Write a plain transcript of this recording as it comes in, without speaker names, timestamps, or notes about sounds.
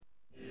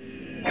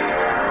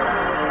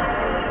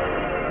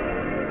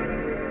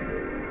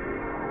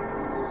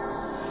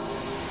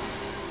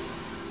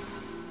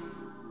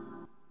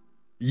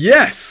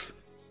Yes!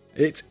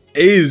 It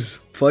is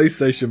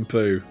PlayStation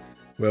Poo,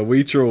 where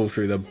we trawl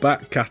through the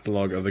back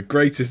catalogue of the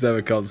greatest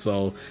ever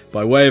console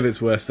by way of its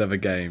worst ever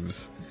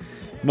games.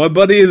 My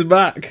buddy is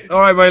back.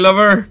 Alright, my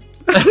lover.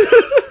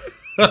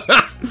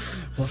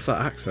 What's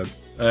that accent?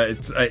 I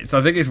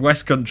think it's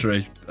West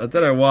Country. I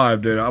don't know why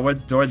I'm doing it. I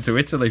went to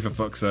Italy, for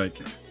fuck's sake.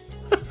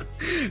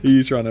 Are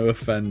you trying to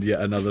offend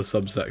yet another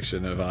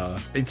subsection of our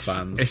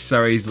fans? It's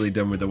so easily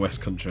done with the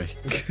West Country.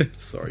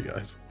 Sorry,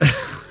 guys.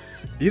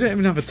 You don't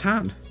even have a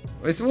tan.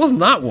 It wasn't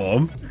that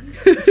warm.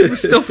 It was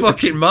still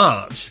fucking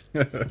March.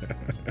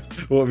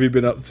 What have you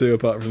been up to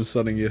apart from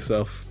sunning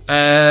yourself?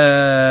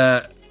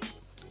 Okay,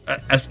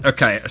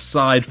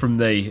 aside from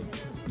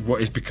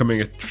what is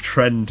becoming a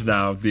trend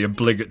now, the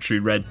obligatory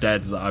Red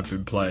Dead that I've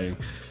been playing.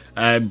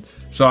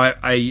 So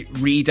I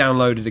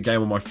re-downloaded a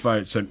game on my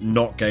phone, so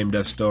not Game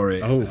Dev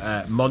Story.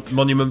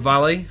 Monument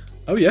Valley.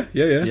 Oh, yeah.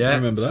 I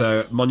remember that.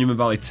 So Monument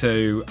Valley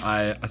 2,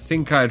 I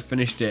think I had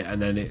finished it, and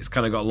then it's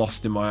kind of got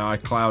lost in my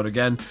iCloud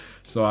again.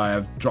 So I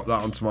have dropped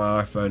that onto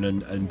my iPhone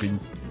and been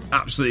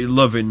absolutely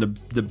loving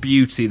the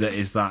beauty that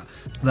is that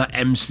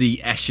MC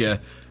Escher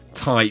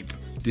type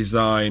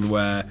design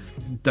where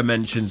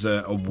dimensions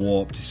are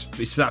warped.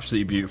 It's an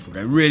absolutely beautiful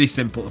game. Really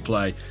simple to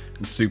play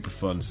and super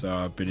fun. So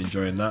I've been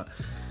enjoying that.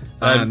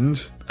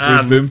 And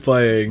we've been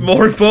playing.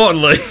 More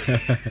importantly,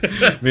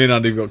 me and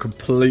Andy got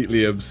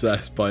completely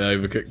obsessed by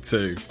Overcooked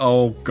 2.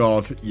 Oh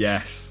God,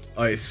 yes.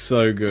 It's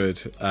so good,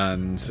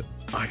 and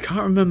I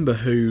can't remember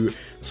who.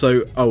 So,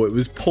 it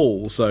was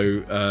Paul.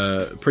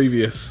 So,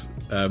 previous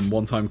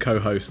one-time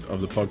co-host of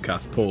the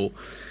podcast, Paul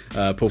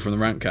from the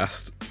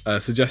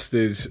Rantcast,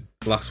 suggested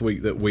last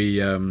week that we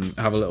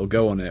have a little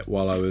go on it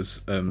while I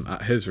was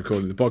at his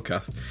recording the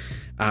podcast,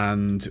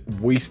 and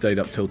we stayed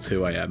up till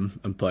 2 a.m.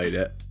 and played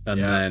it,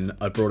 and then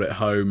I brought it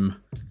home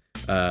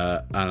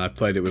and I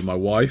played it with my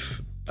wife.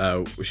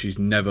 She's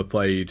never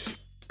played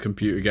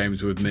computer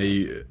games with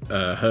me.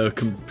 Her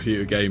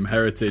computer game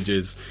heritage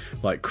is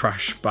like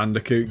Crash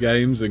Bandicoot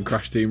games and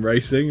Crash Team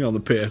Racing on the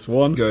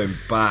PS1. Going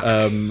back.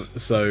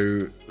 So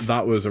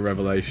that was a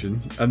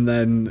revelation. And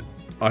then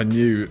I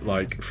knew,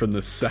 like, from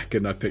the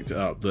second I picked it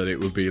up that it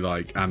would be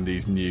like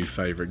Andy's new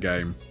favourite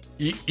game.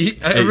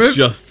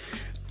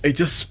 It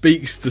just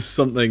speaks to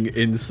something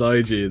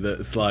inside you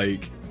that's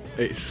like,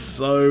 it's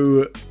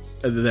so...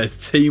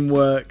 There's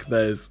teamwork,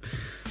 there's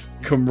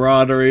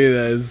camaraderie,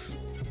 there's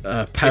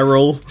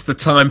peril. It's the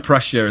time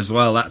pressure as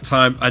well. That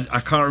time, I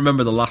can't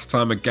remember the last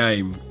time a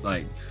game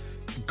like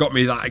got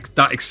me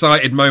that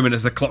excited moment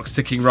as the clock's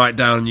ticking right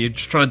down and you're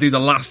just trying to do the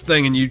last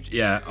thing and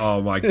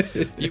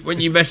when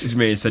you messaged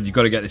me and said you've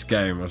got to get this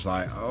game, I was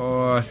like,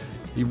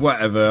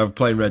 whatever, I'm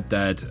playing Red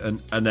Dead,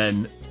 and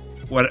then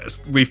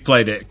we've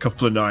played it a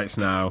couple of nights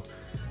now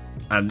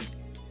and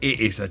it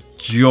is a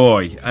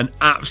joy, an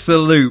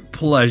absolute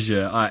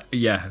pleasure.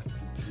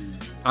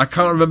 I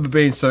can't remember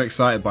being so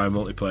excited by a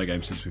multiplayer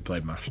game since we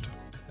played Mashed.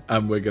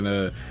 And we're going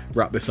to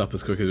wrap this up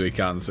as quick as we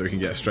can so we can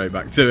get straight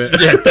back to it.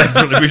 Yeah,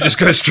 definitely. We just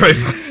go straight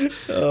back.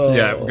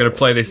 Yeah, we're going to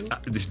play this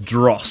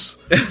dross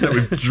that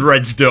we've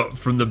dredged up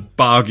from the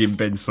bargain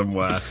bin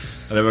somewhere.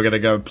 And then we're going to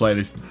go and play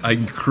this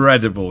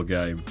incredible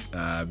game.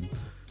 And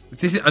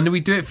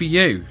we do it for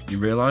you. You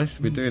realise?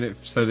 We're doing it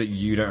so that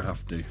you don't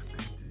have to.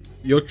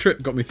 Your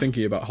trip got me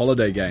thinking about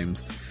holiday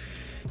games.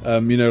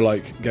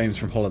 Like games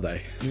from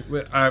holiday.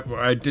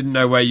 I didn't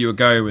know where you were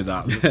going with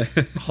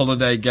that.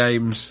 Holiday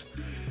games.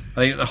 I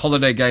think the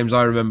holiday games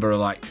I remember are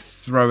like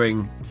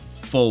throwing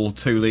full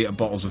 2-litre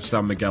bottles of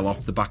San Miguel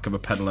off the back of a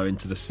pedalo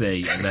into the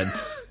sea and then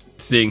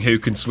seeing who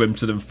can swim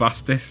to them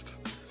fastest.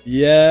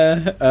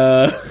 Yeah,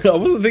 I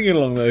wasn't thinking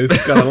along those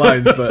kind of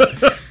lines,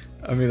 but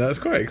I mean, that's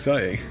quite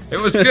exciting. It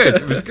was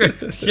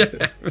good. Yeah,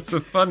 it was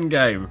a fun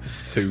game.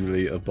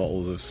 2-litre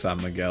bottles of San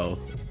Miguel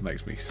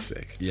makes me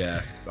sick.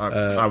 Yeah,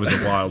 I was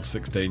a wild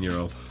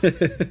 16-year-old.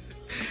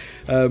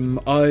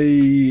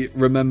 I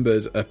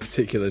remembered a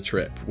particular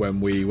trip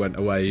when we went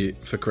away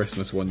for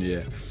Christmas one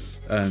year,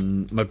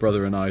 and my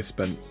brother and I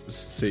spent,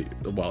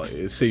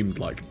 it seemed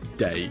like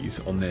days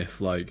on this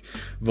like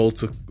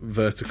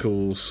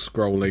vertical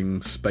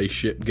scrolling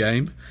spaceship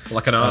game,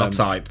 like an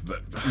R-Type,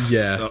 but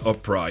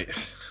upright.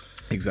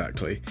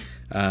 Exactly.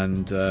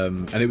 And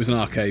it was an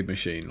arcade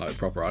machine, like a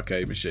proper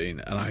arcade machine,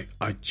 and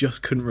I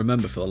just couldn't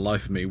remember for the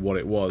life of me what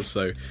it was.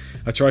 So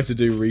I tried to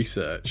do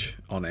research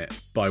on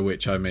it, by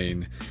which I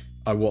mean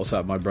I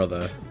WhatsApped my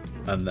brother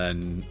and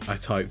then I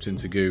typed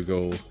into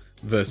Google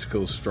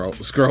vertical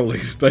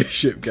scrolling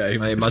spaceship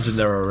game. I imagine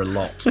there are a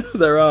lot.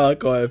 There are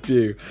quite a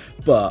few,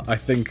 but I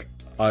think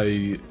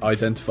I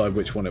identified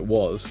which one it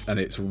was, and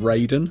it's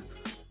Raiden.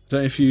 Don't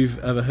know if you've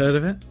ever heard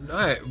of it.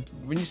 No,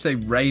 when you say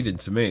Raiden,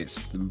 to me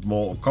it's the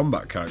Mortal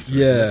Kombat character.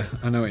 Yeah,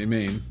 I know what you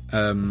mean.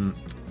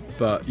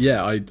 But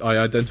yeah, I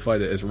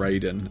identified it as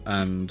Raiden,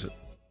 and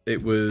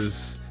it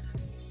was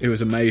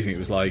amazing. It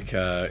was like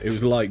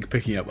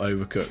picking up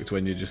Overcooked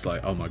when you're just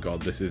like, oh my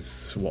god, this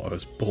is what I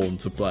was born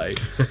to play.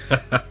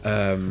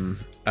 And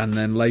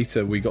then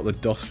later we got the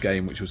DOS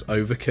game, which was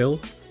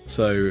Overkill.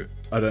 So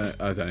I don't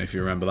know if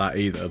you remember that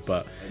either,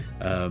 but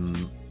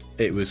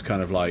it was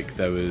kind of like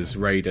there was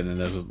Raiden and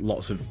there was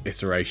lots of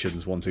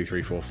iterations, 1, 2,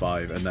 3, 4,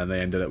 5, and then they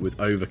ended up with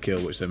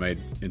Overkill, which they made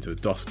into a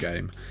DOS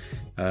game,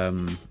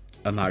 and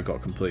that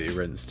got completely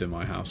rinsed in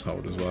my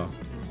household as well.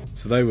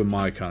 So they were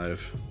my kind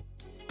of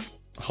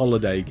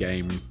holiday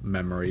game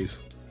memories.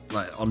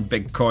 Like on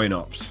big coin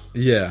ops.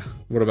 Yeah.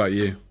 What about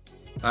you?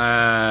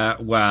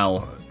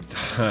 Well,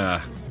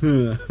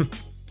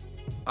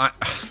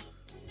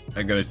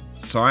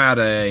 So I had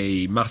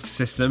a Master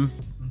System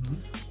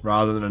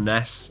rather than a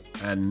NES,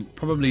 and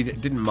probably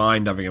didn't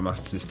mind having a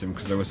Master System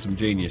because there were some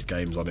genius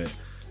games on it.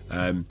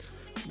 Then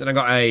I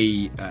got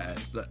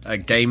a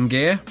Game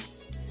Gear,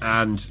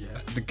 and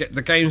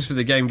the games for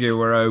the Game Gear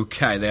were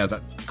okay. They had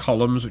that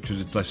Columns, which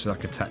was just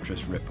like a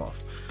Tetris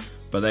rip-off.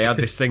 But they had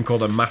this thing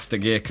called a Master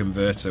Gear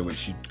Converter,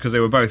 which, because they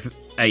were both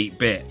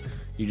 8-bit,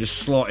 you just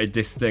slotted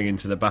this thing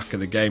into the back of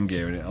the Game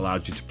Gear and it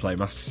allowed you to play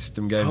Master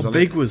System games. How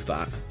big was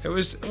that? It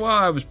was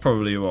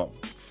probably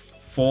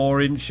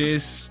 4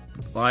 inches,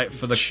 like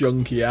for the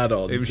chunky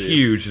add-ons. It was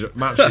huge,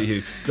 absolutely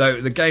huge. Though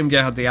the Game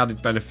Gear had the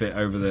added benefit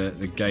over the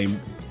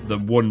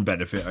one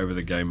benefit over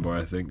the Game Boy,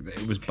 I think.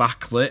 It was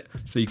backlit,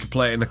 so you could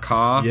play it in a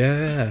car.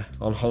 Yeah.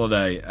 On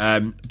holiday.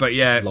 But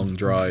yeah, long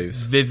drives.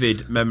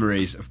 Vivid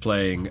memories of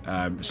playing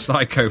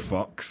Psycho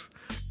Fox,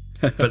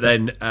 but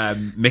then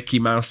Mickey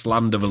Mouse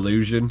Land of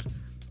Illusion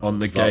on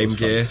the Game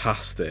Gear.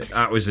 Fantastic.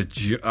 That was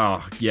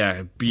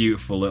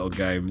beautiful little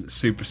game.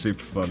 Super,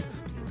 super fun.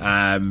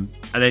 And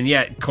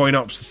then Coin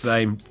Ops the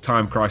same.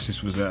 Time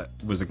Crisis was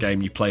a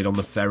game you played on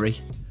the ferry.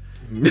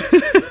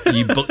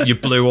 You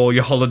blew all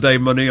your holiday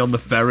money on the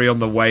ferry on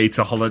the way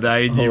to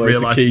holiday, and you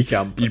realised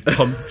you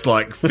pumped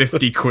like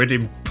 50 quid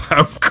in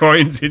pound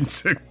coins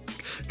into.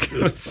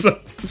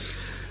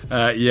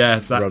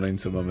 Running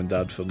to mum and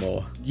dad for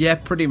more. Yeah,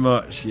 pretty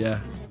much. Yeah.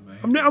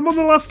 I'm on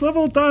the last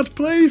level, Dad.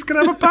 Please, can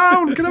I have a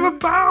pound? Can I have a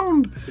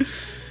pound?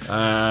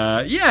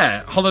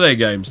 Holiday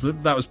games.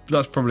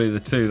 That's probably the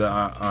two that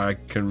I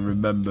can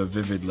remember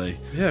vividly.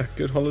 Yeah,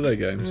 good holiday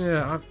games.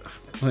 Yeah,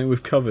 I think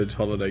we've covered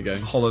holiday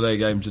games. Holiday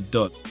games are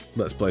done.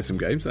 Let's play some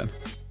games then.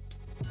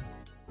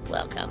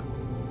 Welcome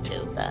to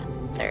the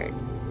third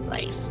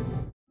place.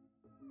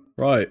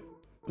 Right,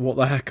 what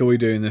the heck are we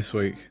doing this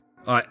week?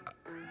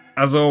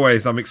 As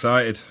always, I'm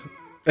excited.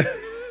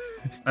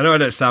 I know I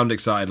don't sound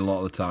excited a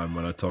lot of the time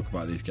when I talk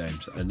about these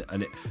games,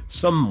 and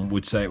some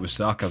would say it was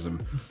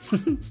sarcasm,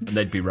 and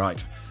they'd be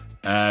right.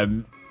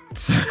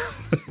 So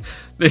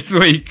this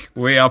week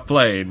we are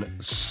playing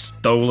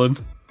Stolen.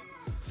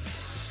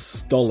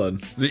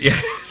 Stollen? Yeah,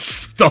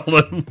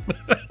 Stolen.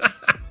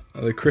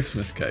 The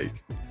Christmas cake?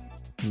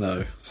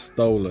 No,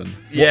 Stolen.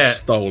 Yeah.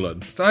 What's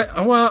Stolen? So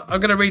I'm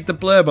going to read the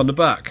blurb on the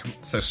back.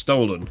 So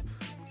Stolen.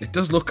 It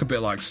does look a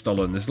bit like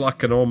Stolen. There's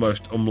like an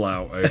almost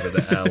umlaut over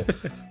the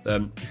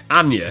L.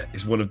 Anya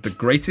is one of the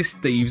greatest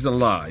thieves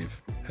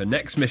alive. Her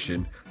next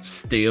mission,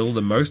 steal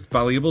the most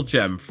valuable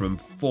gem from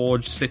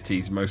Forge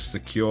City's most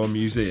secure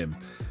museum.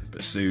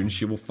 But soon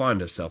she will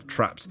find herself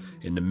trapped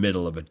in the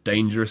middle of a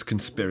dangerous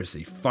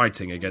conspiracy,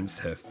 fighting against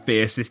her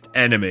fiercest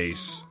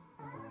enemies.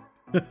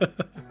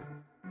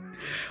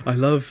 I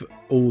love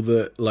all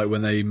the, like,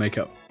 when they make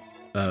up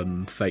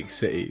fake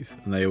cities,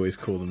 and they always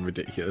call them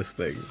ridiculous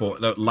things.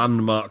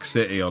 Landmark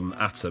City on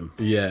Atom.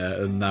 Yeah,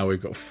 and now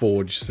we've got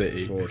Forge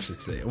City. Forge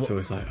City. So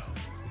it's like,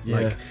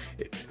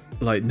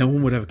 like no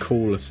one would ever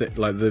call a city,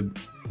 like the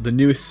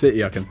newest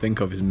city I can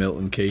think of is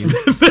Milton Keynes.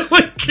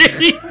 Milton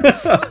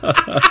Keynes.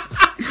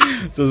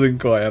 Doesn't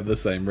quite have the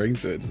same ring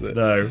to it, does it?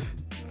 No.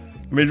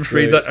 Let me just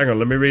read that. Hang on,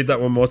 let me read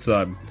that one more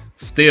time.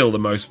 Steal the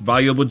most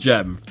valuable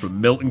gem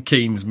from Milton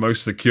Keynes'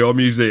 most secure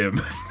museum.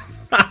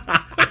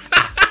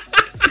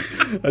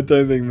 I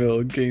don't think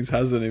Milton Keynes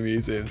has any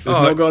museums. It's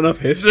not got enough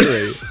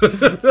history.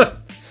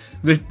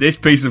 This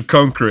piece of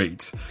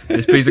concrete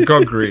is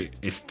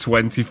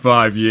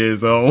 25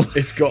 years old.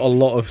 It's got a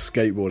lot of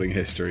skateboarding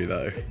history,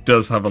 though. It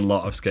does have a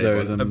lot of skateboarding. There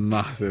is a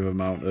massive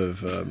amount of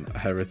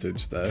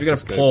heritage there. If you're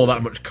going to pour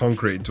that much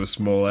concrete into a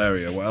small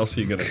area, what else are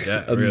you going to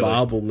get? And really?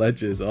 Marble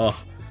ledges.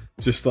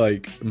 Just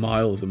like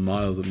miles and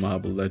miles of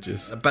marble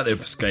ledges. I bet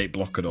they've skate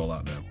block and all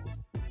that now.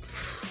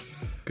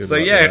 Good so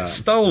yeah, it's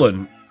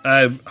Stolen.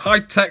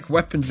 High-tech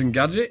weapons and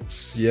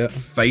gadgets. Yeah.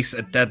 Face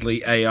a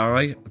deadly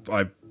AI.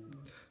 I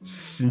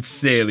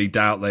sincerely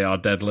doubt they are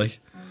deadly.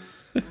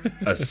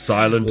 As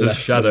silent as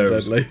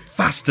shadows.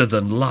 Faster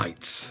than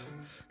light.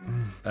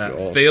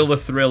 Feel the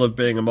thrill of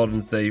being a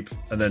modern thief.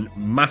 And then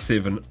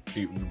massive and...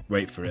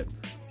 wait for it.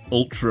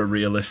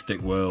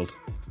 Ultra-realistic world.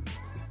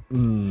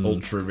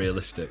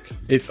 Ultra-realistic.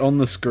 It's on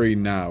the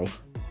screen now.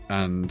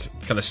 And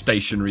kind of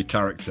stationary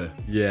character.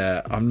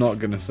 Yeah, I'm not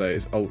going to say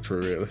it's ultra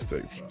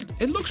realistic.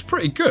 It looks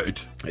pretty good.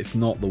 It's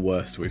not the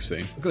worst we've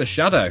seen. Look at the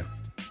shadow.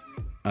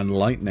 And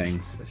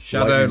lightning.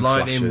 Shadow,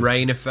 lightning,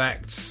 rain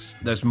effects.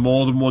 There's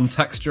more than one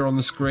texture on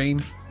the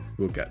screen.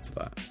 We'll get to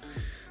that.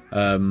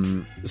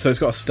 So it's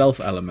got a stealth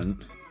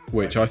element,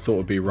 which I thought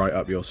would be right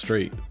up your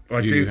street.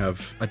 I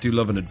do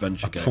love an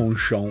adventure game.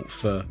 Penchant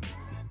for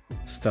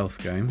stealth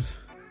games.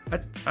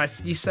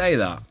 You say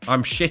that.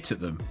 I'm shit at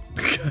them.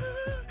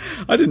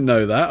 I didn't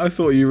know that. I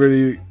thought you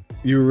really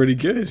You were really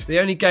good. The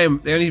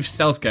only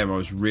stealth game I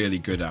was really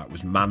good at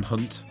was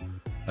Manhunt,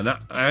 and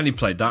I only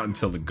played that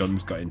until the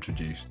guns got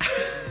introduced.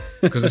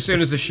 Because as soon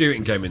as the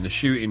shooting came in, the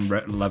shooting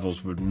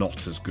levels were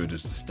not as good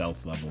as the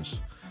stealth levels.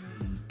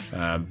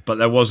 But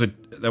there was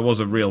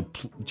a real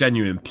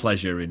genuine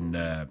pleasure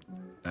in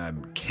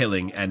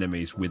killing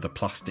enemies with a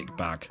plastic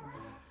bag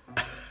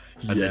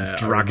and then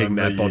dragging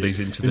their bodies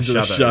into the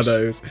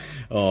shadows.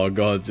 Oh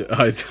god,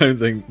 I don't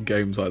think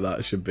games like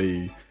that should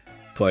be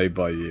played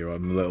by you.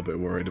 I'm a little bit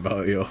worried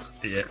about your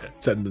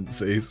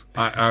tendencies.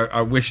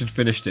 I wish I'd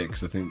finished it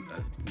because I think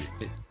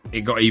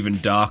it got even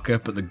darker,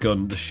 but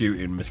the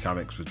shooting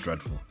mechanics was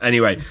dreadful.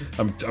 Anyway,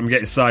 I'm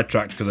getting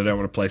sidetracked because I don't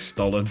want to play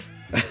Stolen.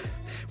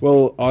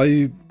 Well,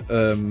 I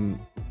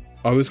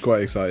was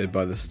quite excited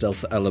by the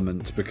stealth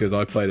element because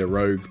I played a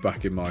rogue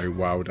back in my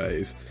WoW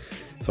days,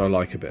 so I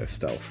like a bit of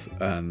stealth,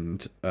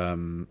 and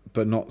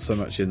but not so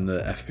much in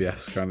the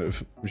FPS kind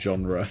of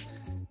genre.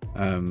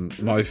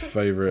 My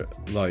favourite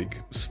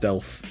like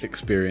stealth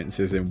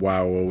experiences in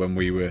WoW were when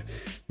we would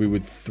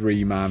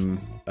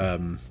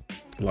 3-man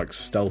like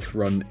stealth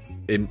run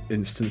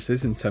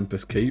instances in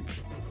Tempest Keep,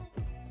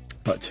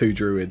 like 2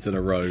 druids and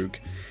a rogue,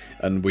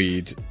 and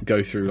we'd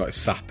go through like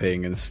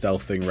sapping and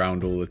stealthing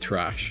around all the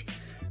trash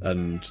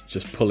and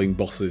just pulling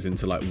bosses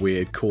into like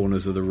weird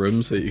corners of the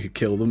room so that you could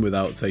kill them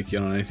without taking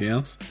on anything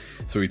else.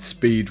 So we'd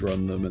speed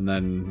run them and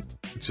then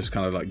just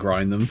kind of like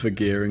grind them for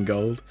gear and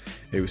gold.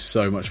 It was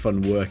so much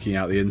fun working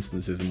out the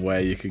instances and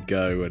where you could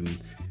go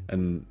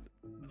and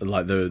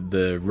like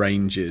the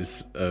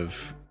ranges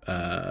of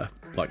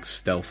like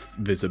stealth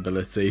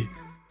visibility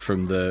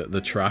from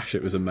the trash.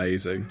 It was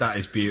amazing. That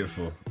is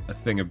beautiful. A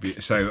thing of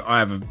so I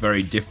have a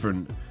very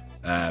different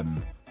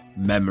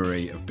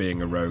memory of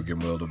being a rogue in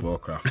World of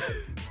Warcraft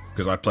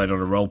because I played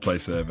on a roleplay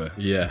server.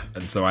 Yeah.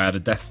 And so I had a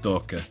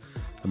Deathstalker.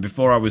 And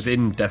before I was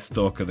in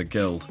Deathstalker the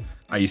guild,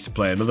 I used to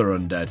play another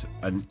undead,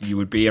 and you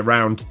would be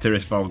around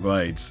Tirisfal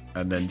Glades,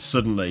 and then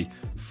suddenly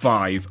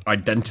 5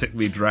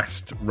 identically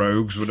dressed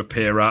rogues would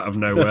appear out of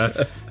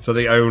nowhere. So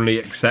they only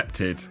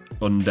accepted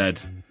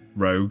undead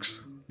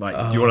rogues.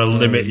 Like, you want to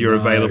limit your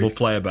available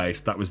player base.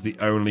 That was the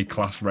only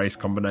class race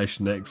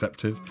combination they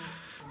accepted.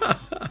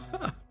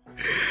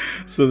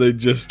 So they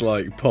just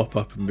like pop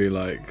up and be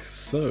like,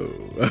 so.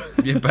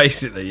 Yeah,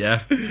 basically,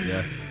 yeah.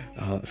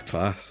 Oh, that's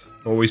class.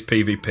 Always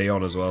PvP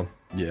on as well.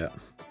 Yeah.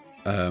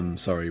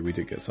 Sorry, we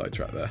did get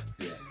sidetracked there.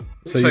 Yeah.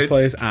 So you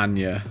play as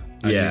Anya,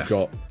 and you've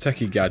got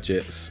techie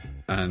gadgets,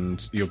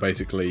 and you're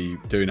basically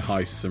doing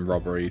heists and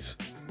robberies.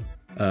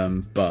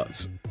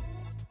 But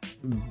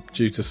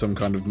due to some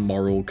kind of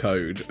moral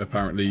code,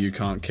 apparently you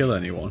can't kill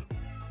anyone.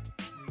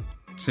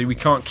 So we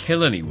can't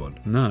kill anyone?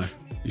 No.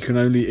 You can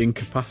only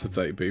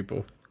incapacitate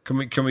people. Can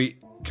we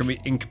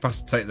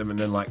incapacitate them and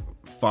then like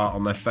fart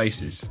on their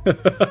faces?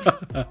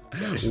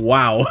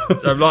 Wow.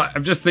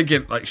 I'm just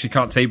thinking like she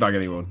can't teabag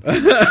anyone.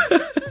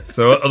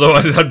 So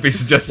otherwise I'd be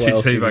suggesting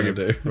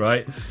teabagging,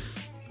 right?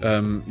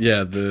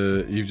 Yeah,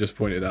 you've just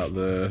pointed out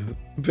the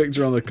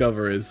picture on the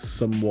cover is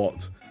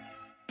somewhat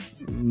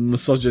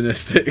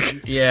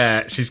misogynistic.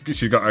 Yeah, she's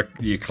got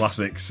your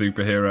classic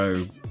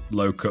superhero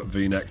low cut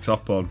V-neck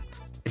top on.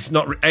 It's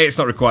not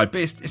required,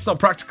 but it's not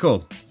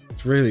practical.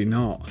 It's really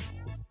not.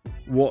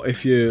 What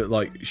if you're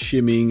like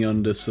shimmying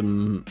under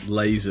some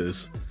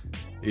lasers,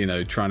 you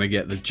know, trying to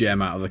get the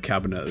gem out of the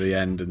cabinet at the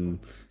end, and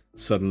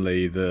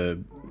suddenly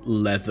the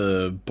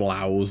leather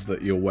blouse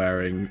that you're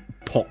wearing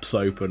pops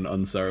open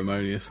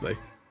unceremoniously?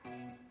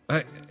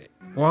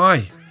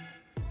 Why?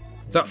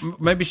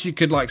 Maybe she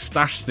could like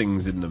stash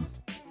things in them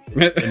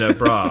in her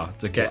bra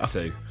to get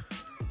to.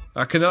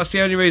 That's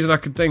the only reason I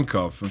could think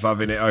of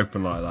having it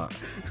open like that.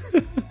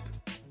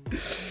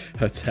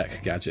 Her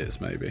tech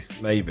gadgets, maybe.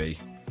 Maybe.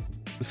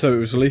 So it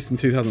was released in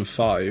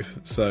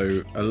 2005,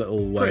 so a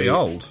little way... Pretty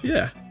old.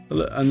 Yeah,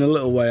 and a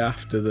little way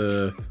after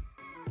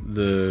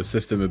the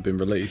system had been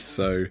released,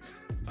 so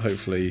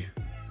hopefully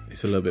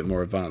it's a little bit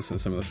more advanced than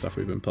some of the stuff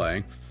we've been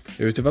playing.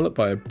 It was developed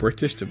by a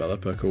British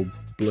developer called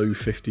Blue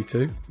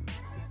 52.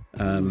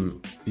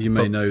 You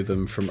may know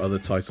them from other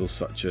titles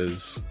such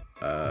as...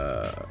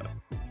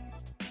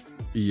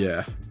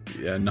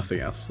 nothing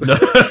else.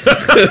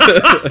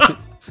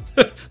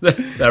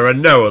 There are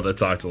no other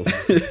titles.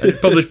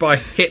 Published by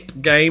Hip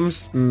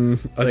Games.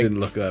 I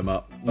didn't look them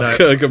up. No. I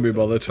couldn't be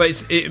bothered. But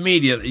it's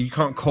immediately, you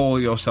can't call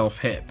yourself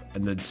hip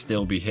and then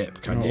still be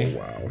hip, can you? Oh,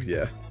 wow,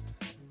 yeah.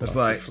 That's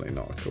definitely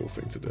not a cool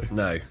thing to do.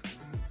 No.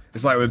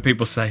 It's like when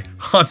people say,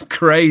 I'm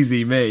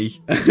crazy,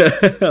 me.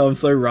 I'm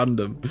so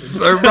random.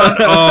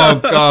 Oh,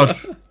 God.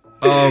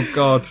 Oh,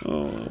 God.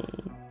 Oh.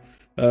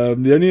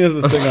 The only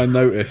other thing I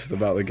noticed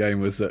about the game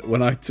was that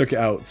when I took it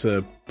out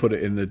to put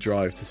it in the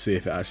drive to see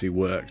if it actually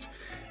worked,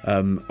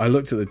 I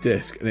looked at the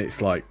disc and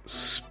it's like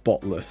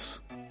spotless,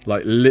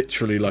 like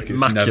literally like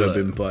it's immaculate. Never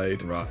been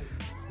played. Right.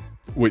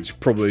 Which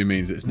probably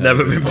means it's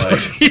never been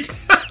played.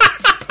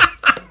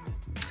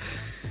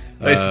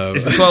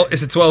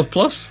 It's a 12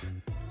 plus.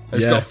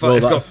 It's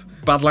got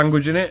bad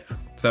language in it,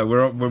 so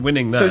we're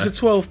winning there. So it's a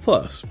 12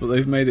 plus, but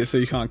they've made it so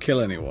you can't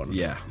kill anyone.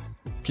 Yeah.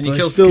 Can you They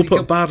kill? still can you put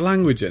kill- bad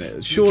language in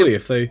it. Surely,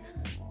 if they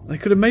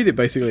could have made it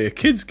basically a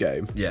kids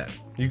game. Yeah,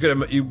 you could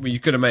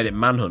have made it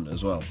Manhunt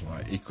as well,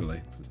 like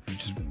equally.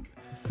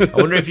 I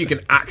wonder if you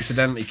can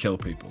accidentally kill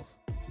people,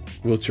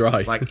 We'll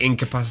try. like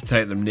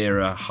incapacitate them near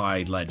a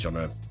high ledge on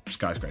a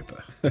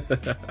skyscraper.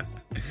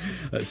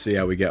 Let's see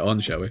how we get on,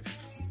 shall we?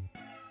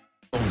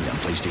 Only on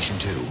PlayStation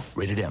 2.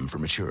 Rated M for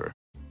mature.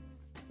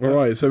 All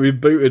right, so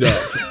we've booted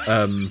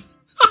up.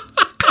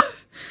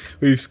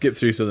 We've skipped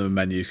through some of the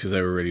menus because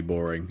they were really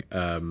boring.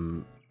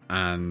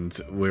 And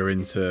we're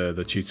into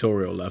the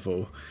tutorial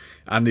level.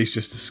 Andy's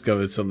just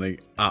discovered something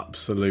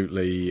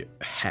absolutely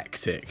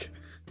hectic,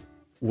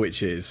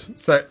 which is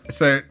So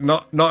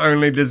not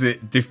only does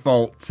it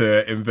default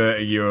to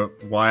inverting your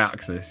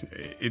y-axis,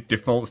 it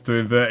defaults to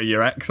inverting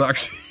your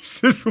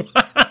x-axis as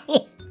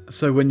well.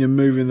 so when you're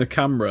moving the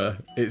camera,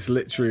 it's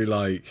literally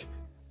like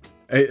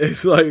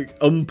it's like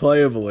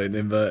unplayable in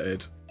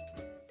inverted.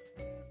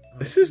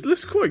 This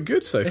is quite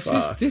good so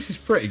far. This is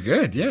pretty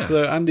good, yeah.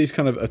 So Andy's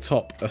kind of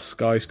atop a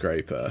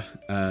skyscraper,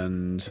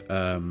 and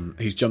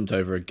he's jumped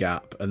over a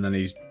gap, and then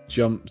he's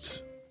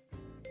jumped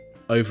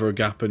over a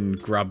gap and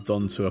grabbed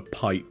onto a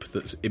pipe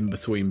that's in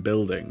between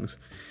buildings,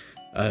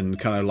 and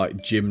kind of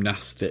like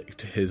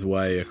gymnasticked his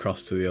way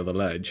across to the other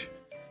ledge.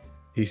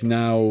 He's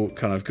now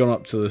kind of gone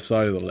up to the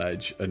side of the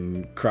ledge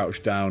and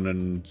crouched down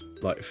and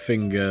like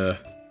finger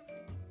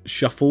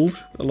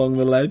shuffled along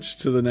the ledge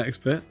to the next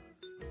bit.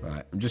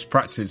 Right, I'm just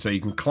practicing so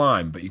you can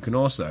climb, but you can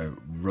also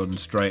run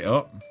straight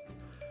up.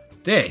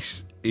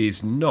 This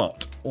is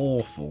not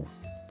awful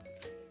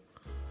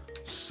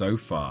so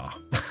far.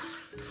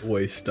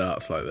 Always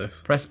starts like this.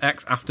 Press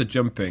X after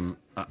jumping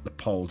at the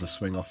pole to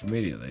swing off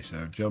immediately.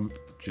 So jump,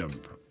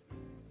 jump.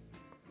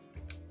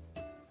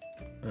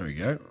 There we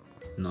go.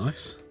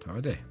 Nice.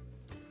 Tidy.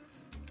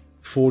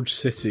 Forge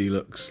City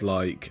looks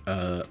like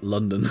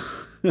London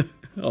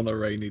on a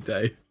rainy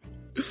day.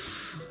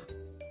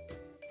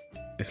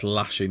 It's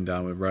lashing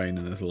down with rain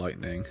and there's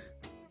lightning.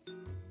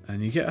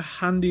 And you get a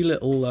handy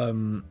little...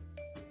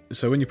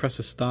 so when you press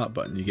the start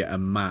button, you get a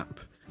map,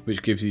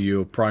 which gives you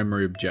your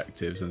primary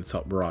objectives in the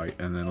top right,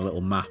 and then a little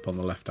map on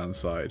the left-hand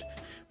side,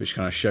 which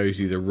kind of shows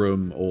you the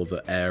room or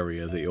the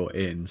area that you're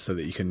in so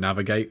that you can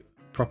navigate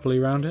properly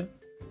around it.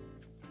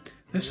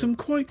 There's some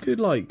quite good,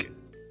 like...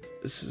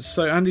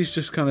 So Andy's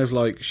just kind of,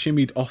 like,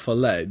 shimmied off a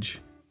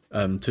ledge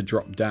to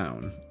drop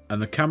down,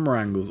 and the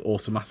camera angle's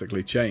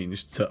automatically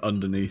changed to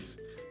underneath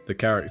the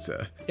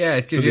character. Yeah,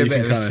 it gives So you a that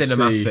bit of a can kinda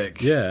cinematic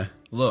see,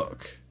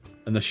 look.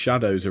 and the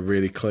shadows are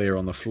really clear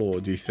on the floor.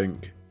 Do you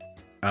think...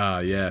 so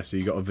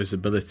you got a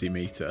visibility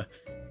meter.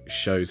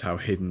 Shows how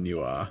hidden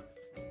you are.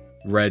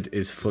 Red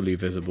is fully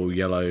visible,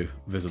 yellow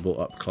visible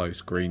up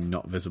close, green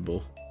not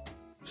visible.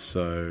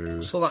 So...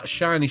 What's all that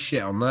shiny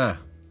shit on there?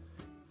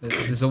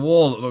 There's a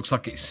wall that looks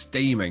like it's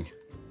steaming.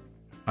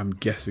 I'm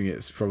guessing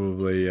it's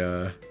probably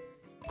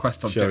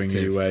Quest showing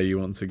objective. you where you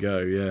want to go,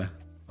 yeah.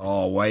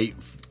 Oh, wait.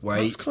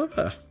 That's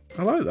clever.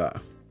 I like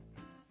that.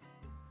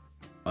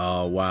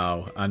 Oh,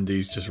 wow.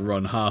 Andy's just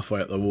run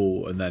halfway up the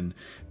wall and then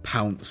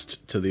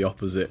pounced to the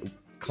opposite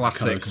Classic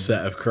kind of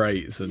set of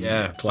crates and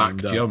back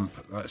climbed up. jump.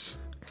 That's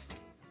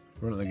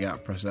run at the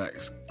gap, press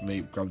X,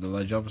 leap, grab the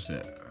ledge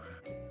opposite.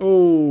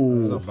 Oh,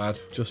 Not bad.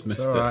 just missed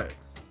It's it. alright.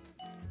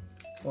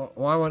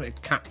 Why won't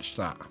it catch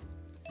that?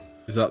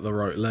 Is that the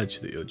right ledge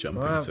that you're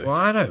jumping to? Well,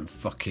 I don't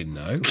fucking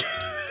know.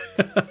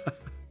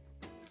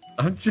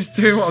 I'm just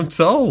doing what I'm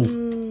told.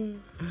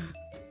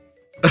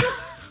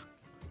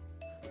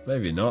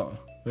 Maybe not.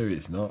 Maybe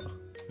it's not.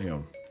 Hang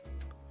on.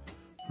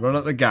 Run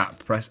at the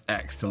gap, press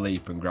X to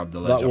leap and grab the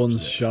ledge That one's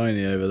opposite.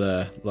 shiny over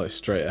there, like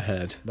straight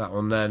ahead. That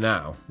one there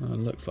now. Oh, it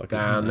looks like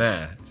Down it, doesn't it?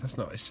 there. That's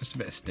not. It's just a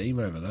bit of steam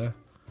over there.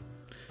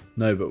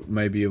 No, but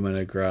maybe you're going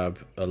to grab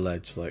a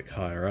ledge like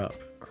higher up.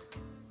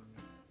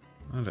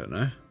 I don't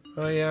know.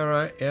 Oh yeah,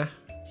 right, yeah.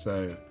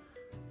 So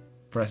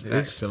press It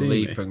X is to steamy.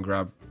 leap and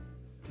grab.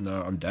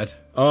 No, I'm dead.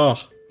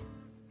 Oh,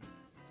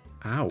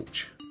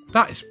 ouch!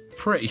 That is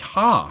pretty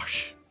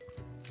harsh.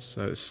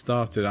 So it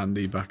started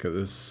Andy back at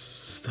the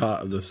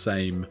start of the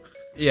same.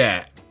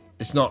 Yeah,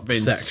 it's not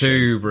been Section,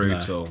 too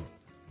brutal.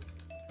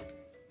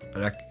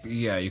 And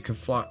you can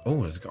fly.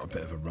 Oh, it's got a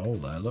bit of a roll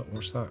there. Look,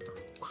 what's that?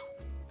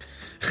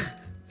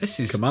 This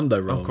is Commando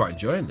roll. I'm quite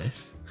enjoying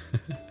this.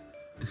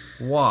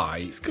 Why?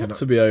 It's got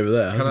to be over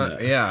there,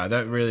 hasn't it? Yeah, I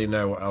don't really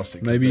know what else it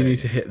could Maybe be. you need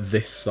to hit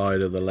this side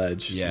of the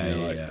ledge. Yeah, you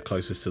know, yeah, like yeah.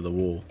 closest to the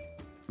wall.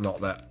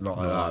 Not like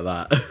Not that.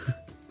 like that.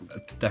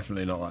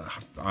 Definitely not like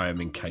that. I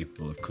am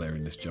incapable of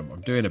clearing this jump.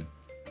 I'm doing a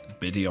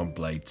biddy on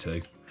Blade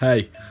 2.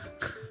 Hey,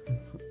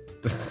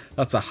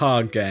 that's a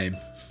hard game.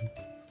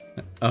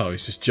 Oh,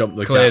 he's just jumped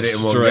the Cleared gap it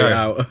in one straight go.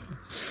 out.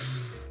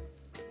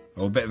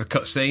 Oh, a bit of a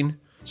cutscene.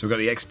 So we've got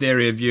the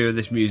exterior view of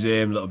this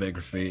museum, a little bit of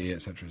graffiti,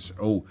 etc.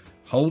 Oh,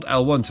 hold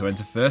L1 to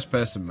enter first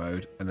person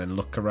mode and then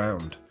look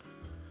around.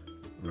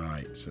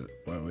 Right, so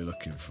what are we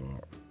looking for?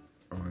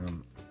 Oh, hang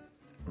on.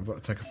 We've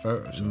got to take a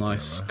photo of something.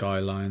 Nice over there.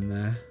 skyline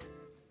there.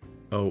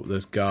 Oh,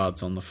 there's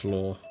guards on the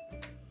floor.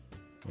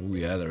 Oh,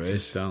 yeah, there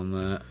Just is. down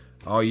there.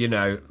 Oh, you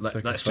know, Take a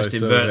let's just photo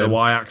invert of the him.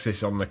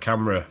 y-axis on the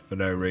camera for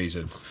no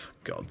reason.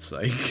 God's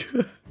sake.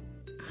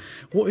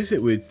 What is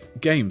it with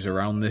games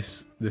around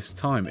this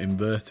time,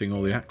 inverting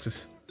all the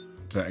axes?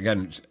 So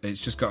again, it's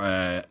just got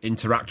a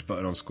interact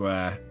button on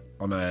Square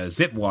on a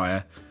zip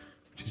wire,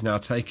 which is now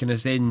taking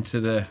us into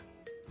the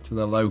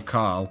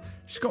locale.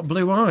 She's got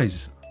blue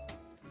eyes.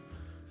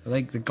 Are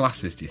they the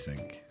glasses, do you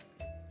think?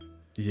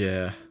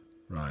 Yeah.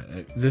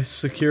 Right. This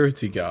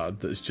security guard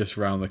that's just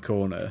round the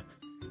corner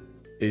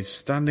is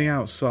standing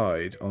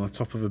outside on the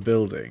top of a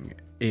building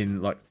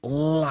in like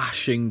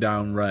lashing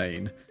down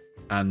rain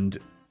and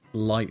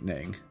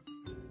lightning.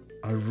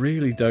 I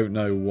really don't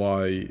know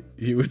why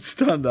you would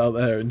stand out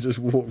there and just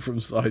walk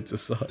from side to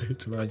side.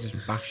 Can I just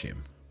bash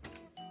him?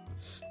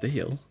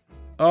 Steal?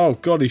 Oh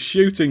god, he's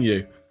shooting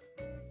you.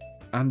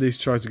 Andy's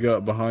tried to go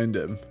up behind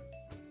him.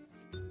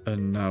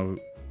 And now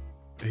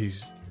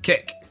he's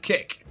Kick.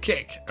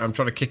 I'm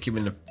trying to kick him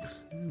in the...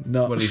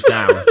 nuts. When he's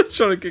down.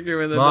 Trying to kick him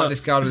in the Mark nuts.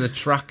 this guy with a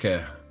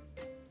tracker.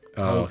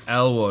 Oh,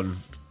 L1.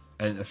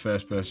 Enter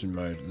first person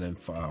mode and then...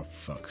 Oh,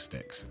 fuck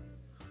sticks.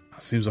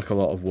 that seems like a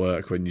lot of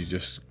work when you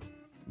just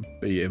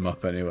beat him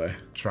up anyway.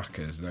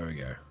 Trackers, there we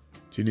go.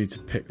 Do you need to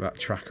pick that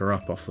tracker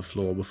up off the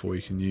floor before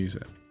you can use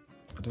it?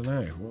 I don't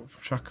know. What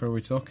tracker are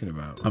we talking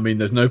about? I mean,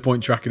 there's no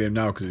point tracking him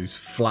now because he's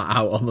flat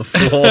out on the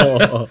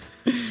floor.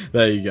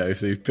 There you go.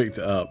 So you've picked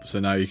it up. So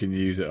now you can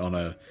use it on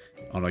a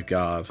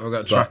guard. I've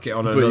got to track it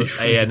on but another you've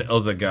AN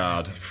other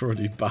guard. You've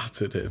already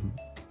battered him.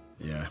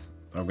 Yeah,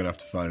 I'm going to have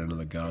to find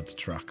another guard to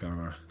track,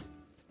 aren't I?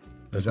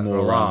 There's that more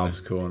alarm? around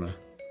this corner.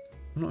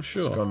 I'm not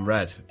sure. It's gone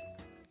red.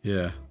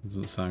 Yeah,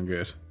 doesn't sound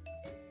good.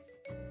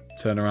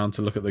 Turn around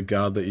to look at the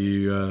guard that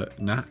you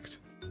knocked.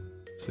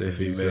 See if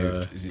he's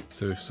moved?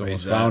 see if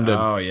someone's He's there. found him.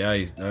 Oh yeah,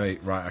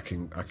 right. I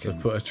can. So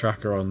put a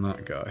tracker on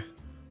that guy.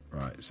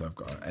 Right, so I've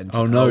got to enter.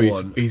 Oh no,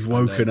 L1 he's and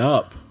woken then-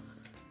 up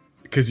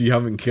because you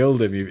haven't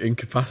killed him. You've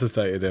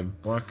incapacitated him.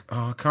 Well,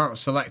 I can't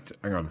select.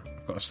 Hang on,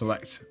 I've got to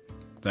select.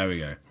 There we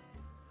go.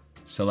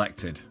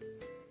 Selected.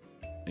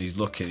 He's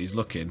looking,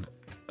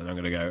 and I'm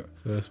going to go.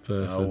 First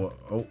person.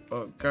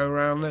 Go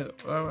around it.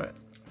 Oh, wait.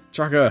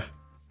 Tracker,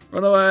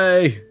 run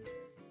away!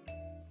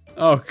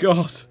 Oh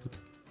god.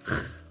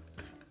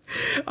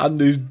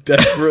 Andy's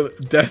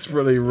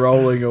desperately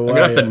rolling away. I'm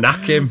going to have to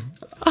knack him.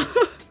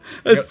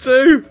 There's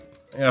two!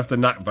 I'm going to have to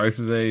knack both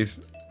of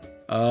these.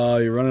 Oh,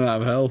 you're running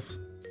out of health.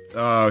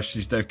 Oh,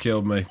 they've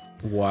killed me.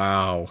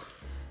 Wow.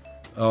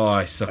 Oh,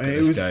 I suck at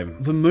this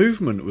game. The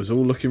movement was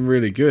all looking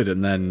really good,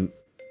 and then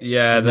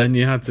then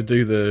you had to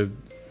do the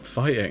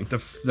fighting.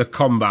 The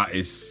combat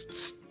is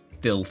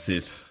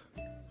stilted.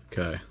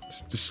 Okay.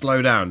 Just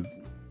slow down.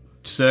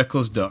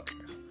 Circles duck.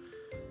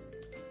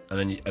 And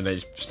then you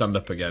just stand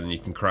up again and you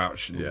can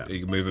crouch and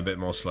you can move a bit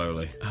more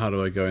slowly. How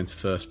do I go into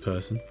first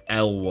person?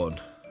 L1.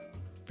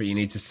 But you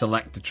need to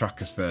select the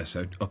trackers first,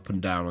 so up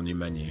and down on your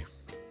menu.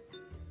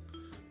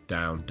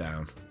 Down.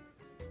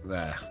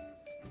 There.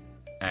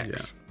 X.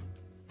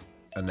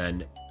 Yeah. And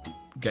then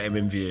get him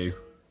in view.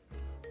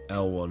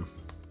 L1.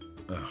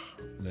 And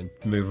then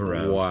move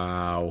around.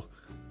 Wow.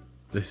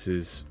 This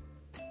is...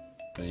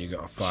 Then you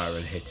got to fire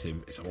and hit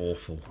him. It's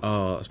awful.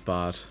 Oh, that's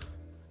bad.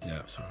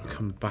 Yeah. So I'll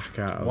come back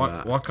out of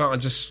that. Why can't I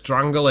just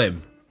strangle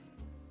him?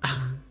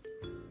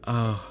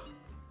 Oh,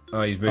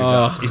 he's moved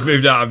out. He's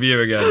moved out of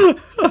view again.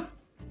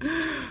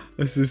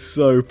 This is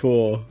so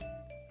poor.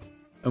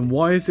 And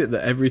why is it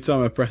that every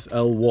time I press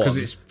L1,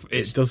 Because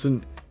it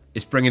doesn't...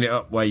 It's bringing it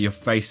up where you're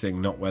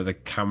facing, not where the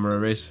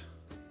camera is.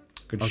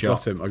 Good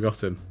shot. I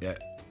got him. Yeah.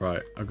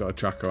 Right, I've got a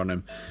tracker on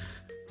him.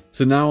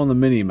 So now on the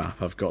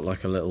mini-map, I've got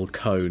like a little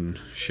cone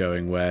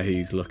showing where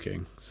he's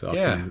looking. So I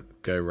can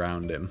go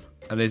round him.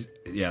 And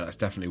that's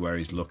definitely where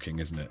he's looking,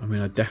 isn't it? I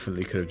mean, I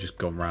definitely could have just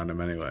gone round him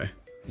anyway.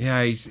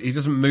 Yeah, he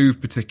doesn't move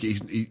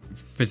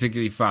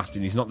particularly fast,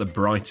 and he's not the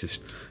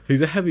brightest.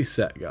 He's a heavy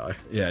set guy.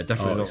 Yeah,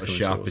 definitely not the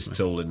sharpest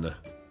tool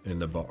in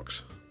the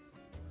box.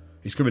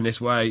 He's coming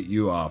this way.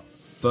 You are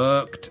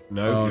fucked.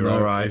 No, you're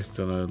all right. He's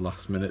done a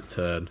last-minute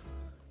turn.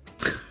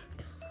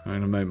 I'm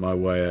going to make my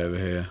way over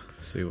here,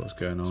 see what's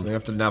going on. So you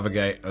have to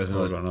navigate. There's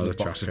another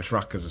box tracker. of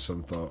trackers or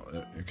some thought.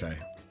 Okay.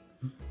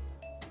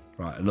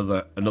 Right,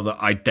 another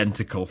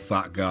identical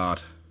fat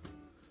guard.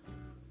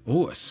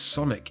 Oh, a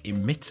sonic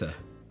emitter.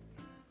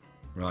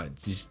 Right,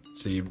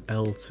 so you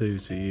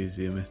L2 to use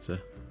the emitter.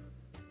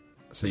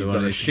 So Do you've I got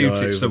need to to shoot go it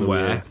over the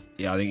somewhere. wall?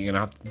 Yeah, I think you're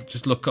going to have to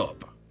just look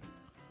up.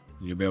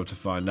 And you'll be able to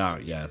find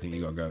out. Yeah, I think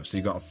you've got to go. So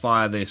you've got to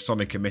fire the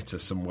sonic emitter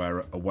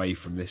somewhere away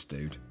from this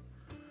dude.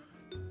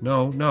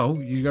 No,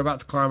 you go back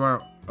to climb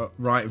out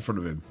right in front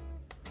of him.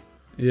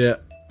 Yeah,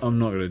 I'm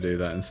not going to do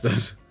that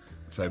instead.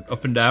 So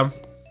up and down.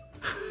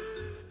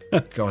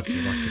 God,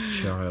 you're like a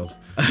child.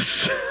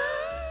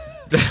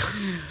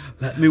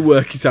 Let me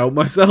work it out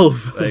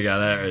myself. There you go,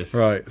 there it is.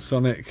 Right,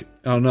 Sonic.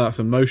 Oh no, that's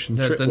a motion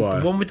No, tripwire.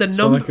 the one with the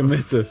Sonic number.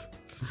 emitters.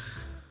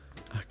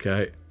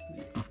 Okay,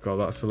 I've got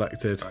that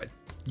selected. Right.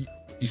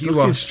 He's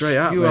looking straight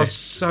at You me. are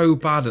so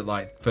bad at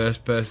like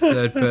first person,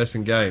 third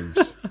person games.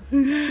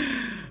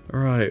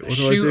 Right, what do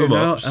Shoot I do 'em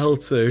now? ups.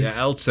 L2. Yeah,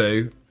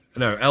 L2.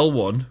 No,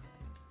 L1.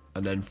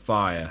 and then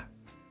fire,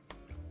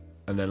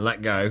 and then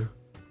let go,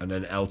 and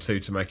then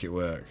L2 to make it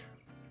work,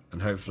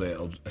 and hopefully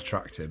it'll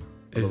attract him.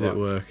 Is it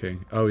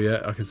working? Oh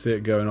yeah, I can see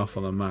it going off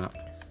on the map.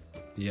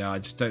 Yeah, I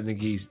just don't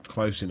think he's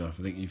close enough.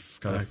 I think you've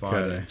kind of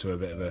fired it into a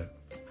bit of a...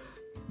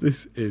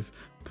 This is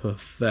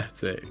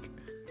pathetic.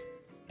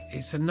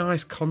 It's a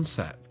nice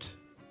concept.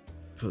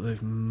 But they've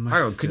Hang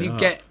messed on, can it you up.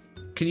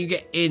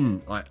 get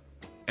in like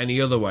any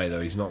other way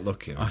though? He's not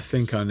looking. I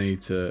think I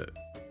need to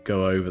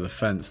go over the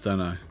fence,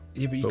 don't I?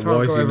 Yeah, but you But can't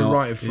why is go he over not-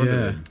 right in front yeah.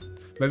 of him.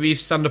 Maybe you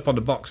stand up on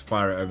the box,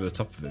 fire it over the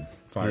top of him,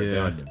 fire it Yeah.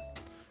 behind him.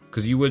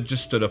 Because you were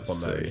just stood up on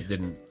Let's there and see. it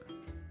didn't.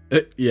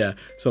 Yeah,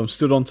 so I'm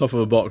stood on top of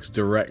a box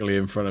directly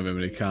in front of him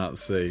and he can't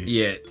see.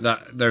 Yeah,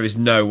 there is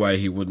no way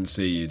he wouldn't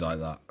see you like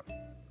that.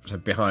 So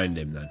behind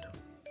him then.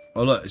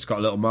 Oh look, it's got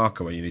a little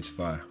marker where you need to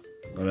fire.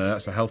 Oh no,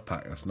 that's a health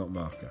pack, that's not a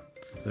marker.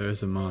 There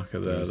is a marker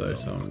there is a though,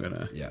 little so I'm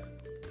gonna Yeah,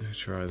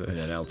 try and then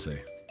this. L2.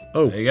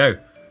 Oh, There you go.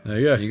 there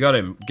you go. You got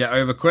him. Get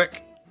over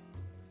quick.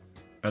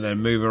 And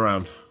then move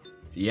around.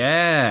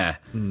 Yeah.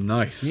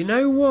 Nice. You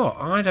know what?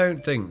 I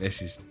don't think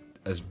this is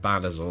as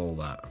bad as all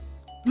that.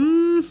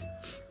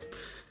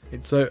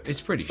 so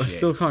It's pretty I shit.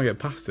 still can't get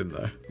past him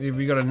though. You've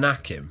got to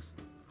knack him.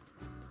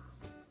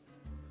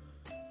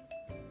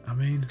 I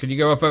mean, Can you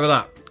go up over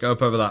that? Go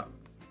up over that.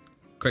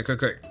 Quick.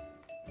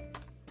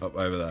 Up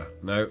over there.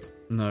 No.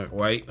 no.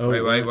 Wait. Oh,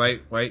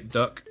 Wait.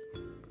 Duck.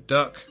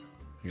 You're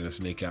going to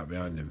sneak out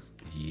behind him.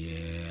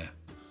 Yeah.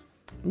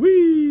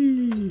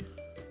 Whee!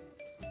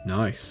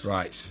 Nice.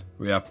 Right.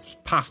 We have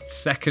passed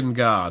second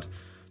guard.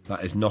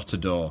 That is not a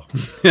door.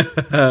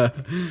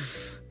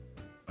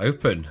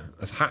 Open.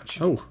 There's a hatch.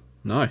 Oh,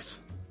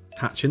 nice.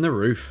 Hatch in the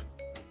roof.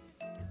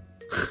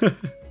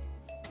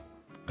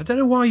 I don't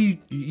know why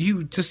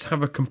you just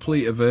have a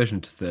complete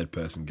aversion to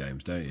third-person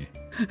games, don't you?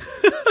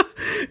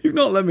 You've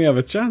not let me have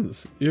a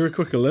chance. You're a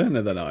quicker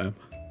learner than I am.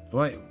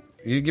 Wait,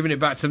 you're giving it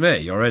back to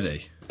me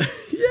already?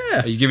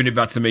 Yeah. Are you giving it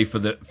back to me for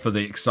the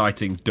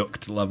exciting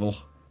duct level?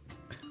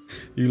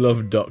 You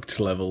love duct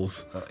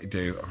levels. I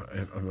do.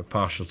 I'm a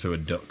partial to a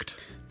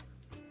duct.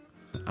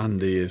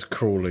 Andy is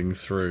crawling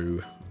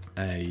through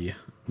a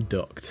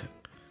duct.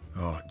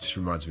 Oh, it just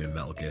reminds me of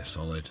Metal Gear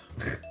Solid.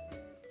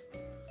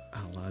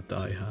 Allah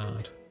die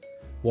hard.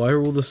 Why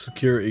are all the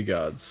security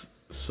guards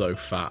so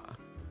fat?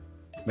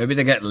 Maybe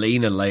they get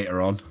leaner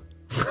later on.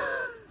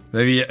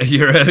 Maybe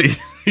your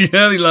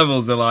early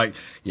levels are like,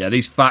 yeah,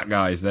 these fat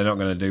guys, they're not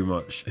going to do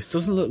much. This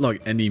doesn't look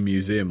like any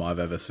museum I've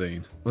ever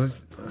seen.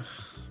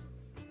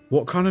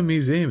 What kind of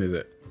museum is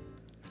it?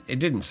 It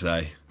didn't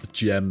say. A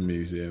gem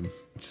museum.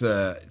 It's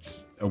a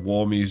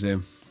war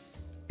museum.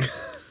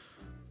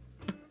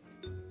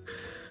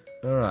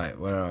 All right,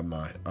 where am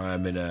I? I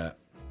am in a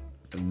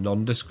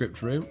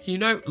nondescript room. You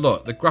know,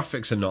 look, the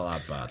graphics are not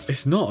that bad.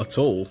 It's not at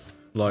all.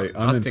 Like,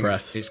 I'm I think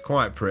impressed. it's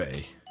quite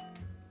pretty.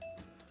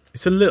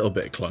 It's a little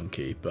bit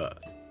clunky,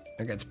 but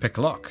I get to pick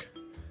a lock.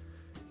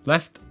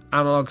 Left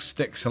analog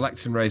stick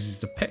selects and raises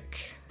the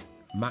pick.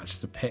 Match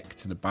the pick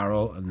to the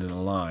barrel and in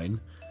a line.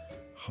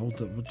 Hold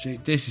up.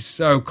 This is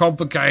so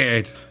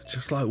complicated.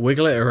 just like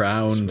wiggle it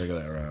around. Wiggle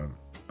it around.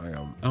 Hang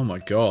on. Oh my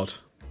god.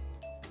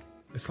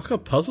 It's like a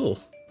puzzle.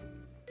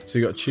 So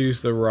you got to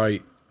choose the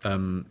right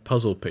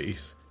puzzle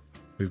piece.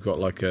 We've got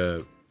like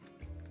a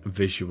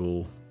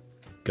visual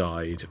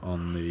guide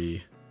on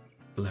the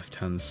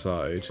left-hand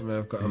side. I mean,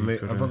 I've got to And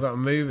move. you've Have got I got to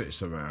move it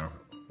somehow?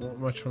 What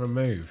am I trying to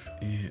move?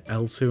 Yeah,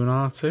 L2 and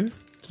R2,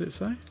 did it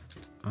say?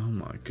 Oh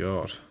my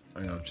god.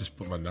 Hang on, I've just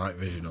put my night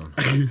vision on.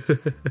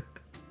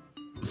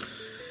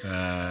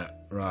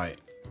 Right.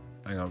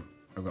 Hang on.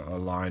 I've got to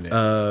align it.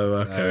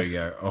 Oh, There we okay.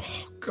 go.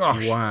 Oh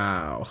gosh.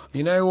 Wow.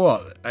 You know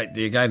what?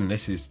 Again,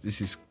 this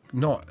is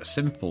not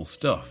simple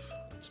stuff.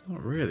 It's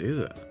not really, is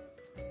it?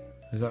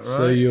 Is that right?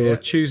 So you're Yeah.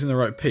 choosing the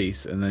right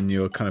piece, and then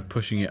you're kind of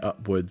pushing it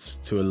upwards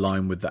to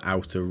align with the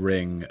outer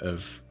ring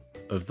of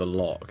the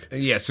lock.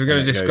 Yeah, so we're going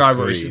And to it goes describe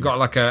what it's green. got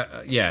like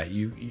a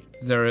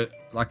there are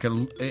like a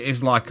it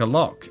is like a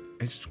lock.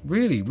 It's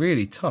really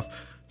really tough.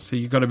 So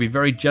you've got to be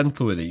very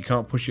gentle with it. You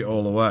can't push it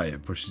all the way.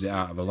 It pushes it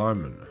out of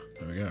alignment.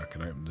 There we go. I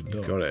can open the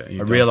door. Got it. I You've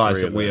done realise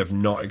 3 that of we those. have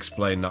not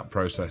explained that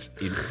process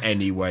in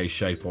any way,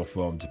 shape, or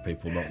form to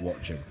people not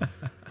watching.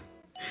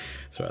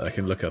 So they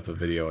can look up a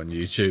video on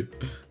YouTube.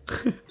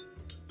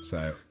 So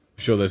I'm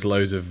sure there's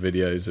loads of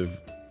videos of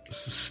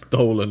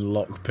stolen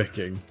lock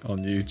picking on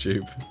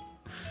YouTube.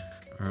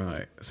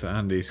 Right, so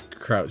Andy's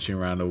crouching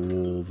around a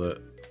wall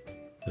that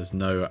there's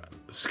no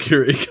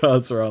security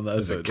guards around there.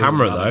 there's so a it doesn't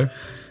camera matter. though.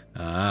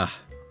 Ah,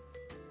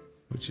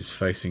 which is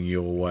facing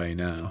your way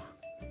now.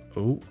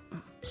 Oh,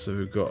 so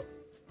we've got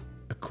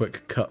a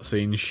quick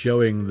cutscene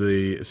showing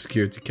the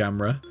security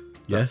camera.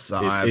 Yes,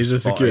 that I it have is a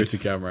spotted. security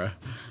camera.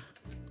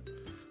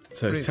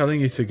 So it's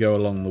telling you to go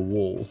along the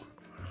wall.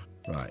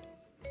 Right.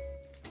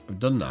 I've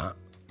done that.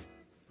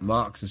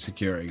 Mark the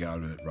security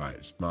guard with it. Right,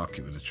 let's mark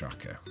it with a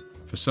tracker.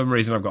 For some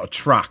reason, I've got to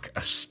track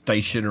a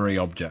stationary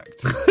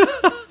object.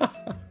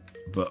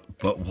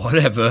 but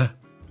whatever.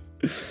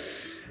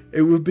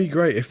 It would be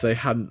great if they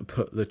hadn't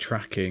put the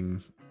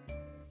tracking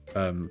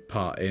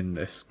part in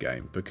this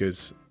game,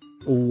 because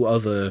all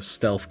other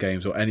stealth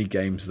games or any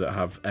games that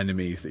have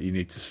enemies that you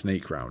need to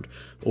sneak round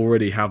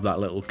already have that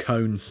little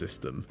cone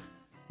system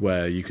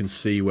where you can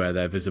see where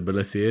their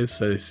visibility is.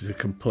 So this is a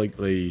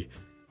completely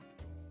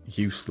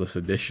useless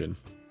addition.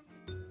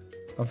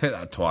 I've hit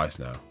that twice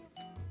now.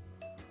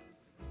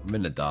 I'm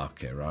in the dark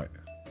here, right?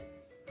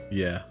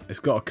 Yeah, it's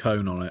got a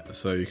cone on it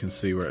so you can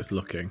see where it's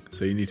looking.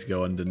 So you need to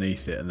go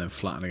underneath it and then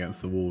flatten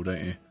against the wall,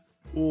 don't you?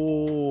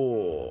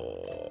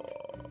 Oh.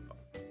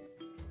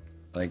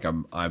 I think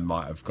I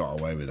might have got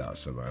away with that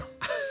somehow.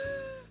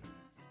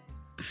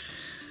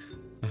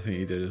 I think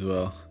you did as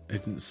well.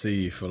 It didn't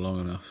see you for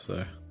long enough,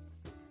 so...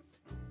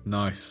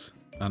 Nice.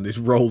 And it's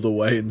rolled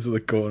away into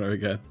the corner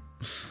again.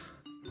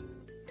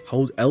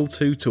 Hold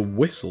L2 to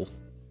whistle.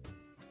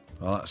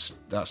 Well,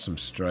 that's some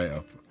straight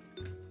up.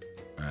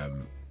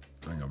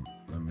 Hang on,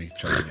 let me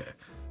try to get it.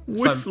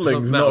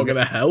 Whistling's not going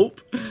to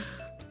help.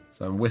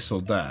 So I'm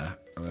whistled there,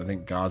 and I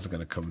think guards are going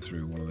to come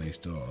through one of these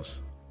doors.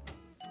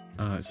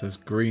 It says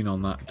green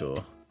on that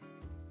door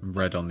and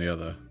red on the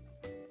other.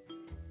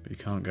 But you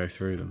can't go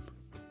through them.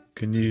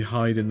 Can you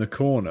hide in the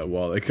corner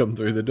while they come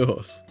through the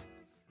doors?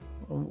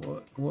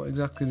 What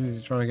exactly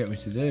is he trying to get me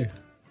to do?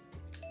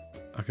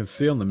 I can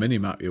see on the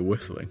minimap you're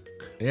whistling.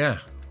 Yeah.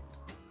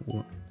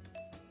 What?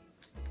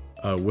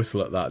 Oh,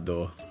 whistle at that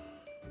door.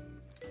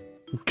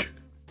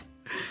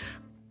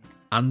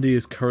 Andy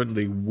is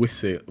currently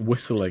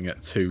whistling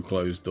at 2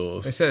 closed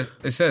doors.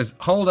 It says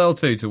hold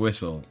L2 to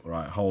whistle.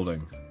 Right,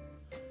 holding.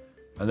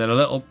 And then a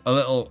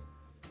little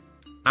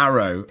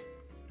arrow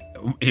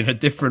in a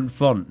different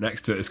font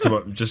next to it has come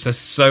up. Just says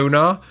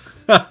sonar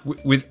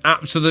with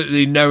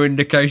absolutely no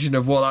indication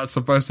of what that's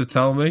supposed to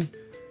tell me.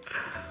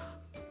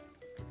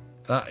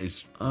 That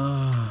is...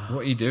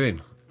 what are you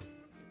doing?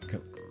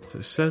 So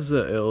it says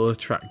that it'll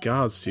attract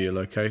guards to your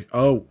location.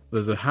 Oh,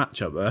 there's a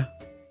hatch up there.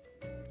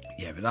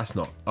 Yeah, but that's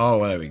not...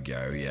 Oh, there we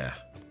go, yeah.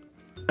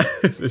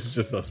 This is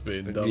just us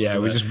being dumb. Yeah,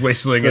 we're isn't it? just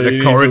whistling So in you a need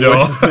to corridor.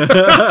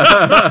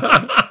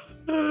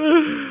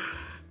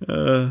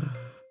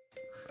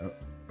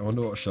 I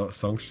wonder what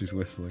song she's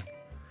whistling.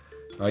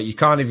 Right, you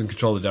can't even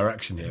control the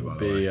direction here, by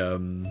the way.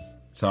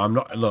 So I'm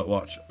not... Look,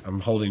 watch. I'm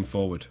holding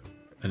forward.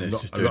 And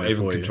it's just I'm doing not it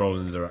even for you.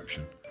 controlling the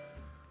direction.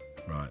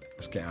 Right,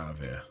 let's get out of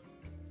here.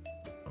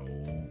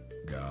 Oh,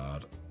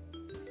 God.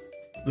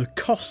 The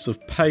cost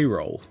of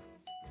payroll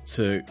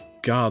to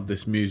guard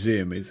this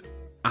museum is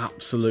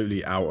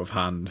absolutely out of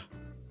hand.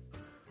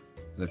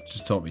 They've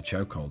just taught me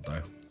chokehold,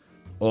 though.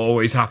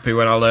 Always happy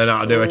when I learn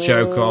how to do a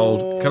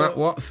chokehold. Can I...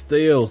 What?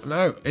 Steal.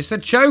 No, it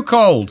said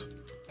chokehold.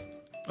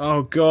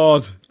 Oh,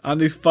 God.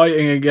 Andy's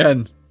fighting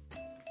again.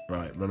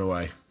 Right, run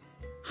away.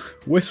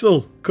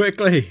 Whistle,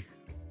 quickly.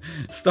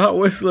 Start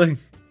whistling.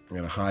 I'm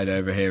going to hide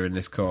over here in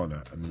this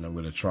corner, and then I'm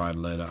going to try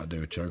and learn how to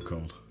do a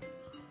chokehold.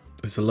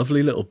 There's a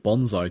lovely little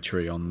bonsai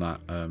tree on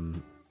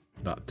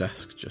that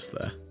desk just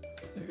there.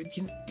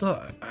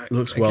 Look,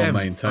 Looks well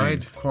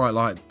maintained. I quite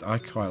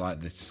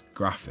like this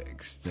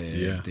graphics.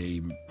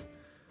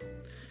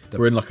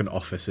 We're in like an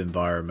office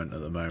environment at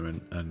the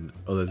moment, and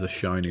there's a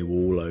shiny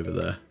wall over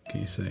there.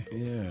 Can you see?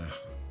 Yeah,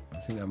 I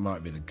think that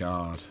might be the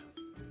guard.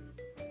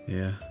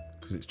 Yeah,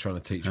 because it's trying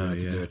to teach me how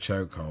to do a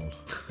chokehold.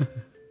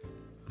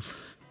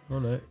 Oh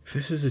no! If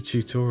this is a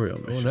tutorial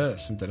mission. Oh no,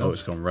 that's something else. Oh,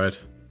 it's gone red.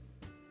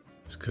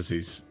 It's because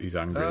he's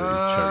angry that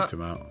you choked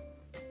him out.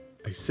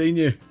 He's seen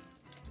you.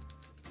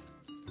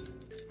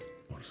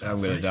 I'm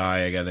going to die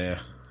again here.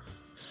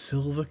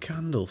 Silver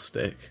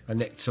candlestick. I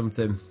nicked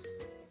something.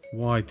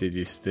 Why did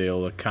you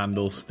steal the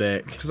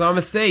candlestick? Because I'm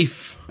a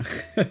thief.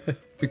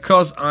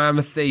 Because I am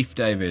a thief,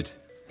 David.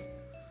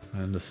 I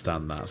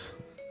understand that.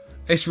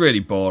 It's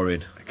really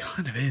boring. It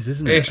kind of is,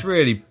 isn't it?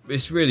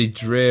 It's really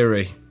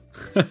dreary.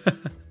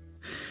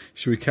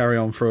 Should we carry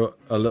on for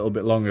a little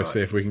bit longer,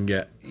 see if we can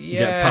get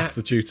past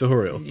the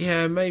tutorial?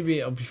 Yeah, maybe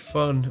it'll be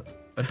fun.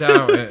 I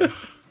doubt it.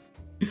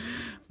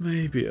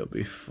 Maybe it'll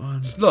be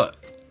fun. Look,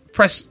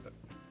 press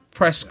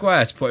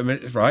square to put him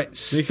in. Right,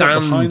 Sneak up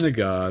stand behind the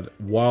guard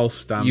while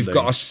standing. You've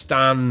got to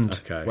stand.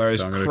 Okay,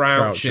 whereas so I'm gonna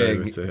crouch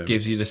over to crouching him.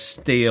 gives you the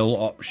steal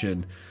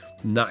option.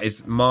 And that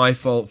is my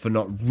fault for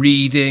not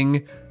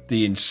reading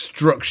the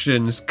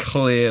instructions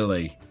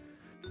clearly.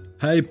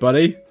 Hey,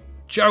 buddy.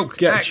 Choke.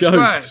 Get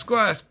Square.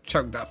 choked.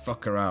 Choke that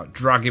fucker out.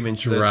 Drag him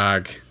into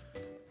Drag.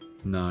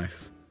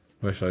 Nice.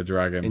 Wish I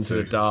drag him into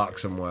the dark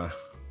somewhere.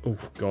 Oh,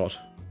 God.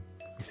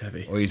 He's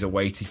heavy. Or he's a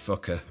weighty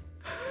fucker.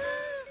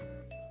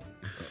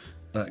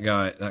 That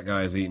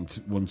guy has eaten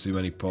one too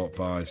many pork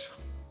pies.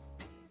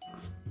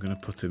 I'm going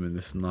to put him in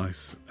this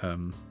nice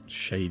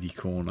shady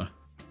corner.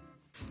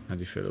 How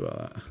do you feel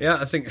about that? Yeah,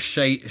 I think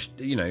shade.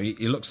 You know,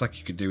 he looks like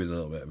you could do with a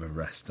little bit of a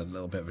rest, a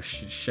little bit of a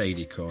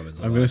shady corner.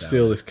 I'm going to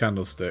steal this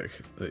candlestick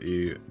that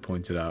you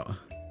pointed out.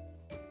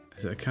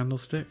 Is it a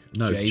candlestick?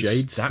 No,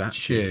 jade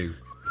statue.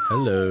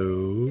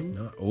 Hello.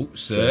 No. Oh,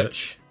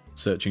 search.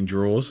 Searching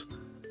drawers.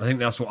 I think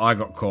that's what I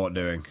got caught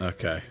doing.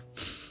 Okay.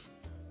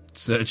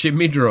 Searching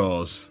me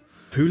drawers.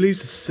 Who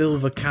leaves a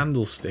silver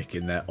candlestick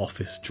in their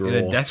office drawer?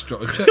 In a desk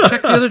drawer.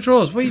 Check the other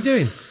drawers. What are you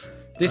doing?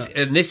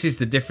 This is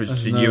the difference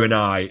between you and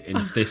I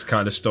in this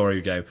kind of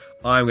story game.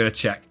 I'm going to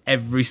check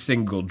every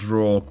single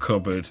drawer,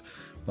 cupboard.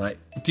 Like,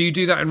 do you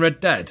do that in Red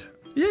Dead?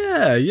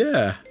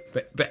 Yeah.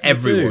 But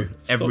everyone,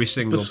 every Stop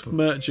single.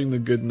 besmirching the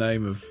good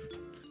name of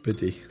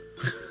Biddy.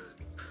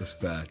 That's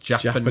fair.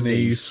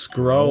 Japanese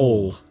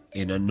scroll.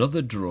 In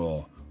another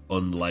drawer,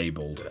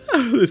 unlabeled.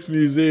 This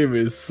museum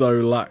is so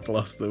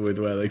lackluster with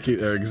where they keep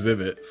their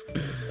exhibits.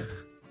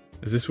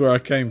 Is this where I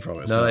came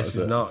from? No, this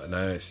is not.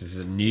 No, this is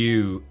a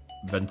new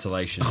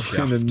ventilation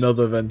shaft. In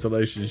another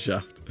ventilation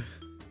shaft.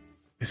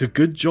 It's a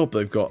good job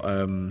they've got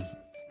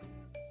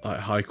like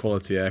high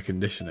quality air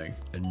conditioning.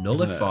 A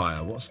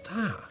nullifier. What's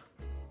that?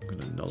 I'm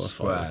gonna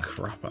nullify the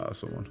crap out of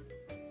someone.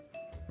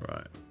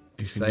 Right.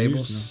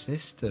 Disable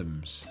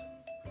systems.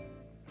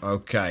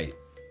 Okay.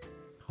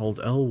 Hold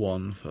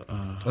L1 for.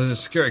 There's a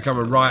security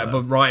camera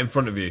right in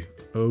front of you.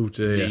 Oh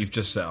dear. That you've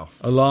just set off.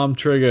 Alarm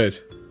triggered.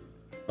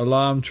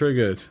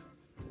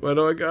 Where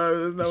do I go?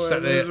 There's nowhere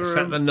in this room.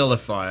 Set the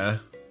nullifier.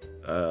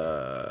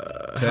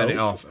 Turn it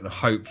help. off and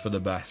hope for the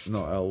best.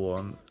 Not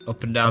L1.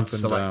 Up and down Up to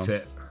and select down.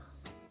 it.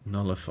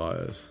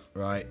 Nullifiers.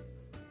 Right.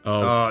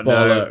 Oh,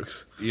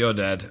 bollocks. No. You're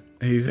dead.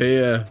 He's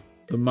here.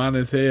 The man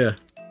is here.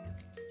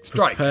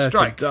 Strike. Prepare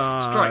to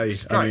die.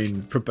 Strike. I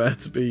mean, prepare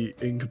to be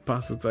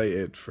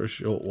incapacitated for a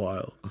short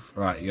while.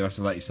 Right, you're going to have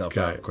to let yourself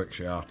Okay. out quick,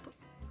 sharp.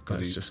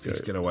 Let's He's just go.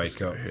 going to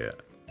wake up. Here.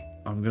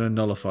 I'm going to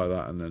nullify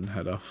that and then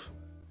head off.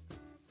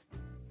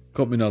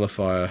 Got me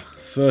nullifier.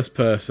 First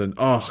person.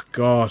 Oh,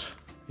 God.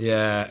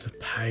 Yeah. It's a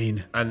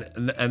pain.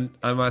 And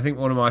I think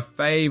one of my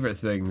favourite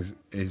things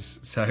is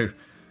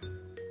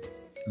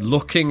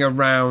looking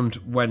around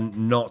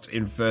when not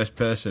in first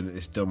person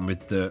is done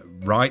with the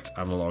right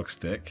analog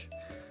stick.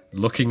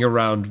 Looking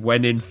around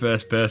when in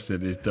first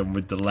person is done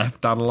with the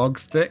left analog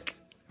stick.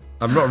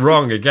 I'm not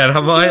wrong again,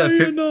 am I? No, I think,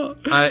 you're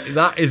not.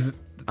 that is...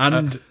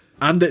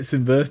 And it's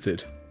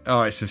inverted.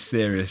 Oh, it's a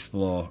serious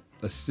flaw.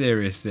 A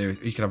serious... You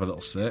can have a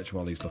little search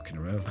while he's looking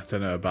around. I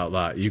don't know about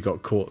that. You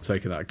got caught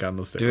taking that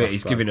candlestick. Do it, last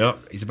he's time. giving up.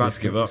 He's about to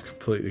give up. He's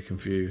completely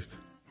confused.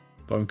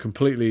 But I'm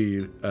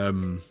completely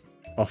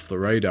off the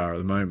radar at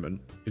the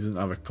moment. He doesn't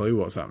have a clue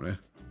what's happening.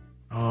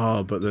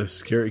 Oh, but the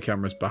security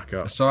camera's back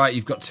up. It's alright,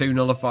 you've got 2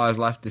 nullifiers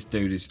left. This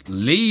dude is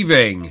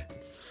leaving.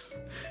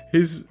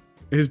 His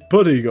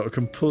buddy got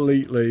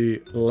completely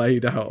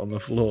laid out on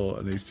the floor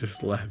and he's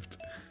just left.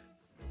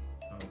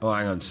 Oh,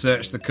 hang on.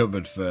 Search the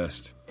cupboard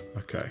first.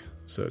 Okay,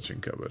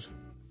 searching cupboard.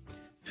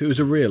 If it was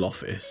a real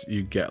office,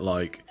 you'd get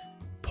like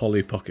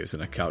Polly Pockets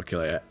and a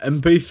calculator.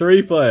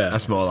 MP3 player.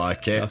 That's more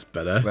like it. That's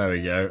better. There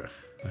we go.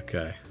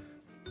 Okay.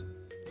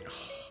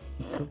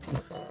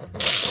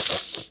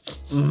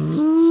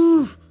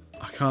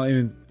 I can't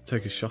even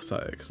take a shot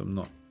at it because I'm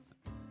not.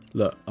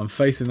 Look, I'm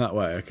facing that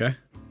way, okay?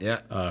 Yeah.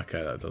 Oh,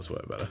 okay, that does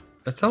work better.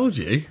 I told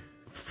you.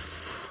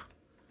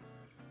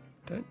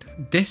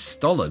 Don't diss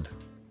Stollen.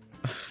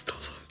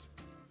 Stolen.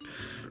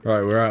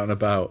 Right, we're out and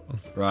about.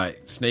 Right,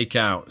 sneak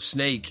out.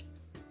 Sneak.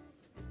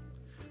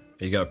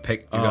 You gotta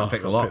pick. You gotta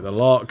pick the lock. Pick the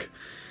lock.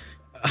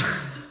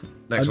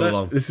 Next one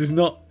along. This is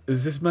not.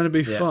 Is this meant to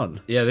be Yeah.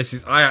 fun? Yeah, this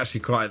is. I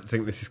actually quite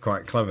think this is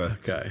quite clever.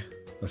 Okay.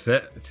 That's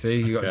it. See,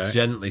 you got to Okay.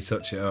 gently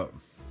touch it up.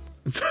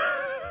 That's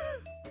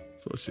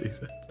what she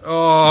said.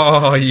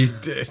 Oh, you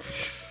did.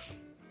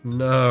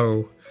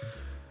 No.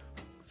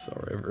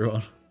 Sorry,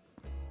 everyone.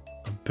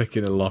 I'm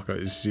picking a lock. I'm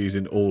just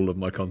using all of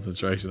my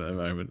concentration at the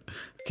moment.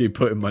 Keep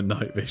putting my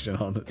night vision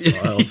on. It's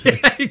not helping.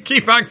 Yeah, you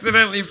keep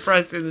accidentally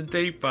pressing the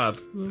D-pad.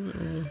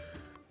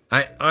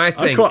 I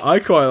think I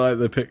quite like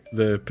the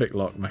pick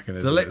lock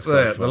mechanism. the It's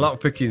quite fun. lock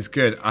picking's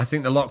good. I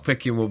think the lock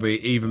picking will be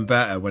even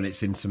better when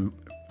it's in some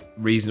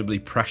reasonably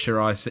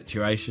pressurized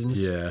situations.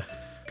 Yeah.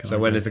 So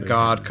when there's a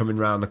guard coming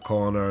round the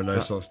corner and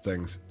those sorts of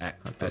things, a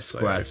does say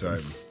square to open.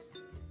 open.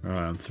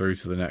 Right, I'm through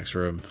to the next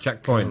room.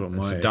 Checkpoint. God It's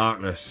almighty.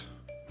 darkness.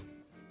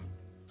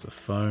 It's a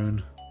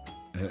phone.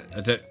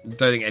 I don't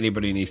think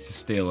anybody needs to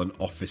steal an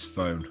office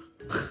phone.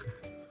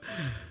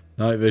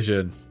 Night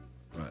vision.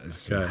 Right, there's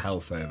some Okay.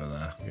 health over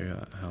there. Yeah,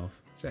 that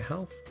health. Is it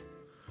health?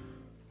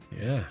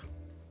 Yeah.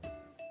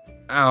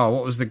 Oh,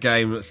 what was the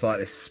game that's like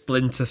this?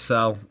 Splinter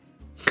Cell.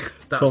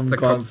 Tom the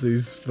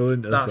Clancy's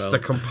Splinter That's Cell. the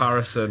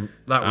comparison.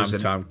 That I'm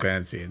was Tom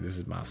Clancy, and this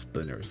is my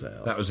Splinter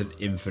Cell. that was an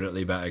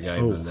infinitely better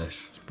game Oh. than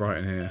this. It's bright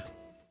in here.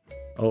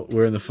 Oh,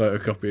 we're in the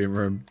photocopying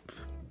room.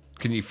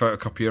 Can you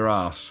photocopy your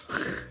ass?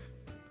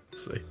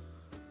 Let's see.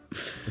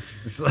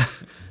 It's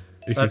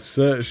You can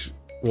search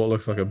what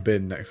looks like a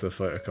bin next to the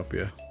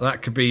photocopier.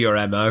 that could be your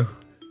MO.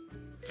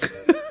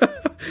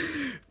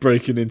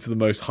 Breaking into the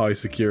most high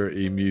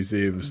security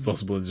museums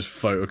possible and just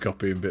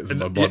photocopying bits of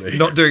my body.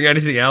 Not doing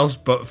anything else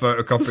but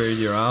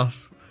photocopying your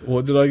ass.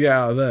 What did I get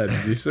out of there?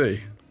 Did you see?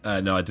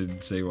 No, I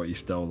didn't see what you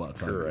stole that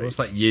time. Great. What's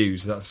that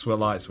use? That's a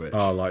light switch.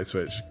 Oh, light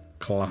switch.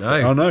 Classic.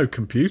 No. Oh no,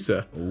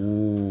 computer.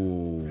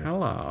 Ooh.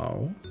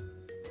 Hello.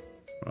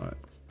 Right.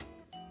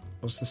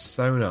 What's the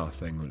sonar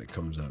thing when it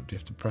comes up? Do you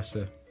have to press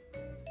a...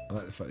 I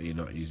like the fact that you're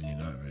not using your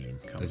night vision.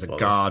 There's a bother.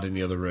 guard in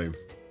the other room.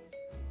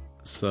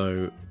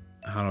 So,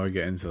 how do I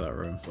get into that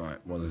room? Right,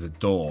 well, there's a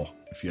door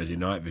if you had your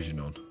night vision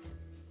on.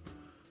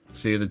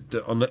 See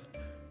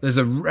there's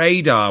a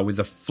radar with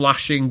a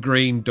flashing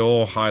green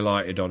door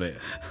highlighted on it.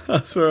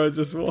 That's where I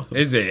just was.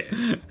 Is it?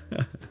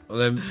 Well,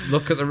 then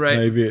look at the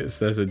radar. Maybe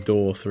there's a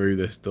door through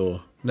this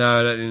door. No,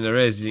 I don't think there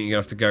is. You're going to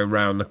have to go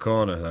round the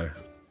corner, though.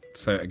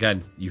 So,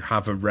 again, you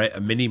have a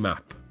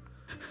mini-map.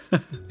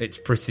 It's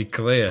pretty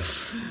clear.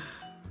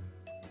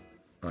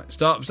 Right,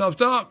 stop.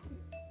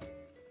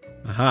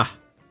 Aha.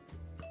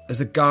 There's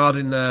a guard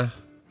in there.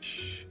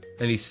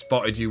 And he's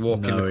spotted you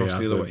walking No, he across the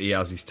other hasn't. way. He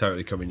has. He's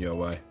totally coming your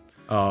way.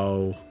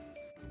 Oh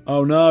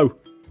no.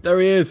 There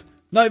he is.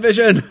 Night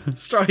vision.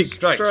 Strike.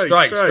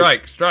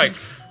 Strike.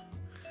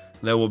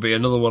 There will be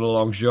another one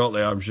along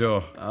shortly, I'm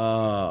sure.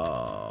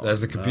 Oh.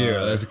 There's the computer.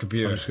 no. There's the I'm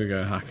computer. just going to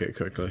go and hack it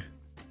quickly.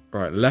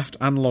 Right, left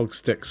analog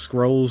stick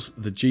scrolls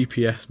the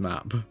GPS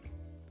map.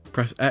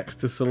 Press X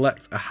to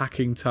select a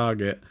hacking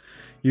target.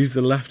 Use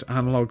the left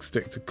analog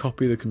stick to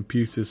copy the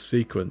computer's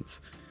sequence.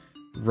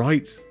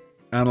 Right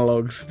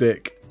analog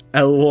stick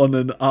L1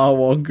 and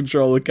R1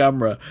 control the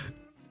camera.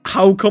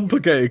 How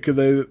complicated could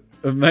they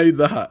have made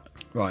that?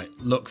 Right,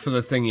 look for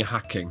the thing you're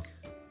hacking.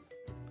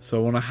 So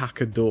I want to hack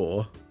a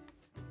door.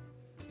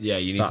 Yeah,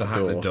 you need That to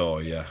hack the door.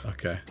 door, yeah.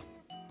 Okay.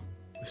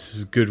 This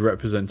is a good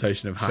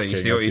representation of So hacking. you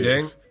see what as you're it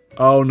doing? is.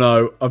 Oh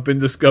no, I've been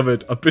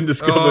discovered. I've been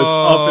battered.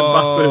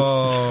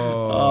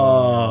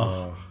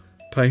 Oh,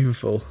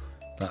 painful.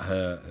 That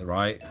hurt,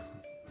 right?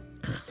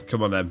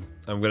 Come on then.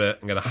 I'm gonna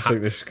I hack.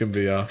 think this can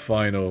be our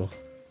final,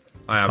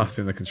 I am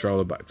passing the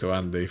controller back to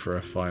Andy for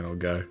a final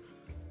go.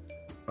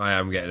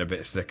 getting a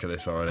bit sick of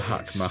this already.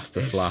 Hackmaster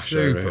It's Flash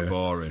over super here.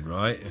 boring,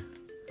 right?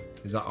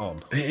 Is that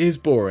on? It is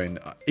boring.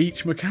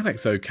 Each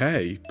mechanic's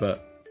okay,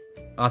 but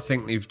I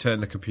think you've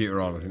turned the computer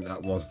on. I think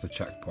that was the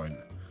checkpoint.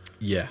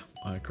 yeah,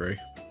 I agree.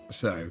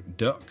 So,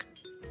 duck,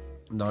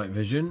 night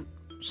vision,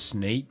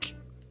 sneak,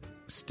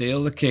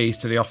 steal the keys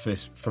to the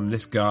office from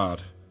this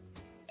guard.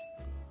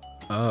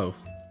 Oh,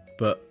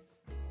 but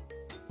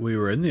we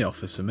were in the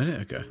office a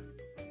minute ago.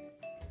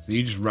 So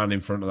you just ran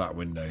in front of that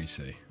window, you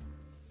see.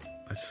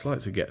 I just like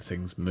to get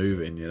things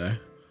moving, you know?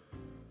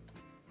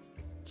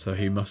 So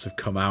he must have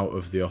come out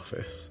of the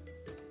office.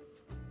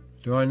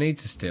 Do I need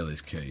to steal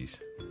his keys?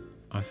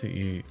 I think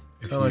you...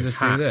 If Can't I you just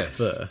do hack this?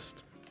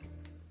 first...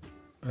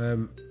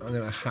 I'm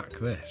going to hack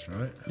this,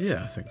 right?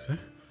 Yeah, I think so.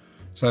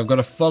 So I've got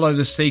to follow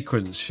the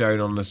sequence shown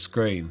on the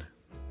screen.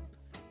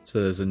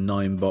 So there's a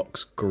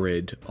 9-box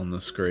grid on the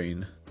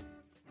screen,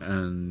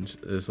 and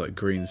there's like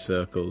green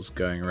circles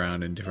going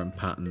around in different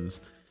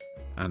patterns,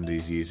 and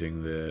he's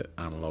using the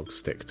analog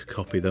stick to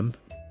copy them,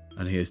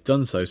 and he has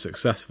done so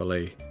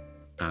successfully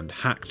and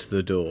hacked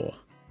the door.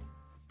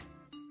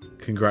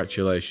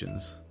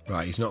 Congratulations.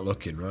 Right, he's not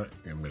looking, right?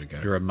 I'm going to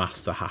go. You're a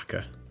master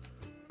hacker.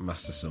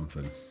 Master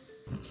something.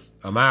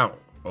 I'm out.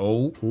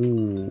 Oh,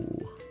 Ooh.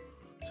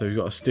 So you've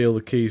got to steal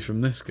the keys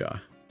from this guy.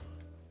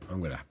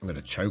 I'm gonna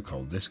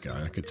chokehold this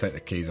guy. I could take the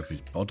keys off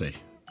his body.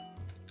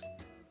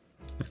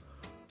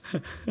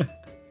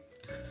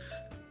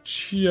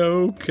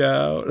 Choke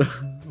out.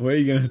 Where are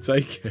you going to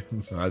take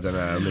him? I don't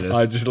know.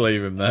 I just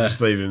leave him there.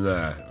 just leave him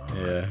there. All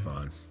right, Yeah.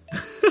 fine.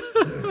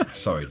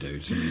 Sorry,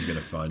 dude. Somebody's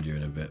gonna find you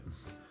in a bit.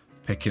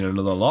 Picking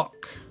another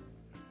lock.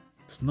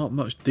 It's not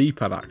much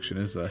D-pad action,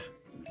 is there?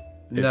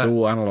 It's No.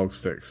 all analog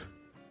sticks.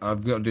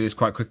 I've got to do this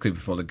quite quickly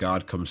before the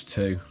guard comes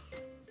to.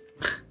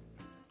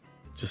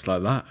 Just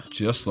like that.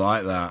 Just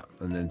like that,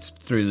 and then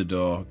through the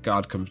door.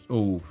 Guard comes.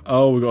 Oh,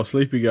 Oh, we've got a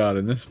sleepy guard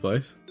in this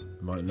place.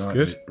 my night.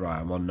 good. Right,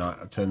 I'm on night.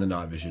 I turn the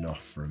night vision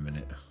off for a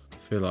minute I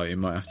feel like you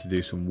might have to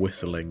do some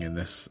whistling in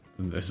this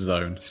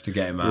zone. just to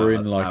get him We're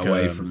out in like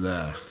away a- from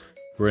there.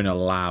 We're in a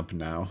lab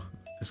now.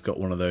 It's got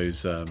one of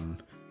those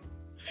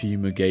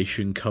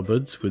fumigation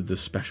cupboards with the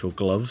special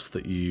gloves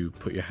that you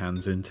put your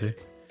hands into.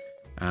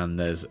 And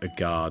there's a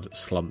guard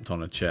slumped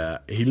on a chair.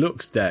 He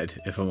looks dead,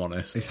 if I'm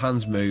honest. His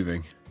hand's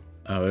moving.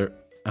 Oh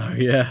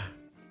yeah.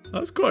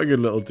 That's quite a good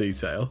little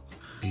detail.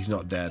 He's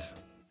not dead.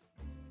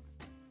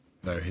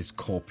 Though his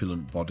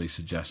corpulent body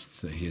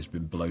suggests that he has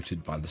been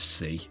bloated by the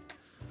sea.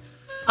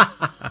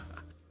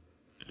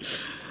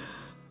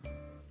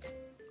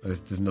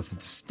 There's nothing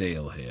to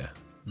steal here.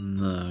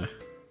 No.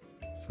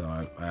 So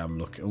I am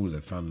looking. Oh,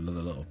 they've found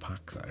another little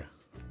pack, though.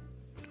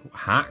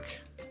 Hack?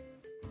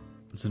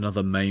 There's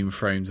another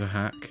mainframe to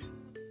hack.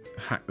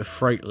 Hack the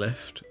freight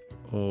lift,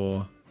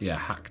 or... Yeah,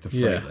 hack the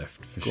Yeah, freight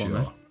lift, for go on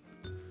sure.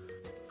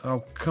 Oh,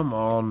 come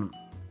on.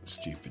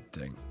 Stupid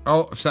thing.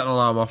 Oh, I've set an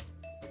alarm off.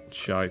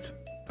 Shite.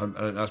 And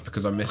that's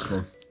because I missed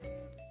one.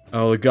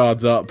 Oh, the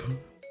guard's up.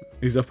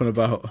 He's up and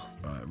about.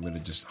 Right, I'm going to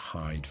just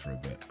hide for a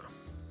bit.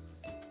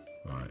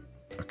 Right,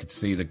 I could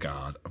see the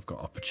guard. I've got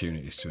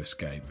opportunities to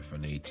escape if I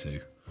need to.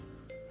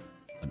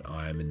 And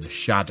I am in the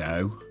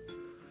shadow.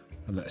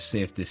 And let's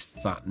see if this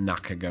fat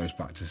knacker goes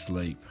back to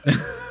sleep.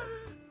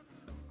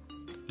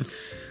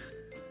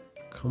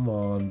 Come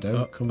on,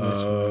 don't come this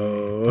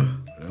way.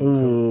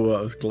 Oh,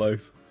 that was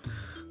close.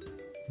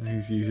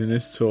 He's using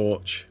his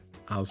torch,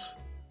 as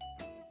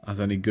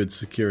any good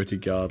security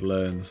guard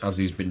learns. As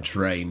he's been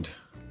trained.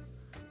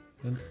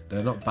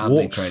 They're not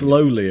badly Walk trained.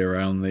 slowly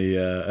around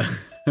the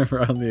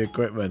around the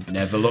equipment.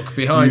 Never look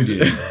behind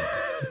you.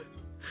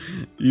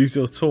 Use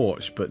your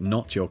torch, but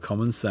not your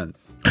common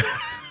sense.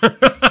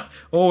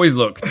 Always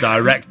look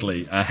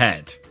directly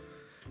ahead.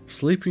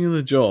 Sleeping in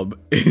the job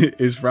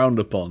is frowned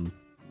upon,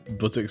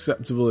 but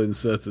acceptable in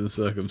certain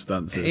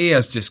circumstances. He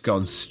has just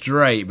gone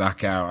straight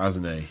back out,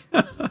 hasn't he?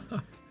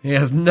 He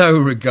has no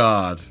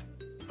regard.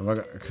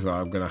 Because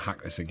I'm going to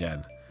hack this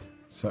again.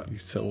 So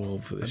He's so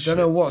old for this I don't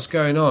know what's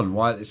going on.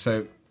 Why?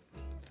 So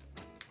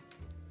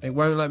it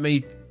won't let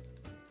me.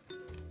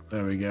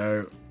 There we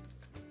go.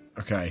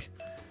 Okay,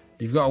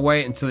 you've got to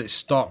wait until it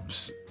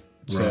stops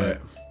to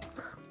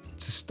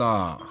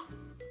start.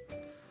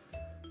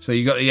 So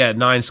you got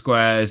 9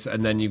 squares,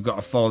 and then you've got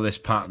to follow this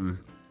pattern.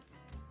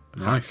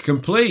 Nice.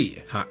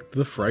 Complete. Hack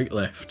the freight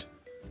lift.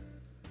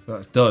 So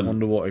that's done. I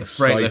wonder what The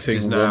freight lift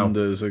is exciting now.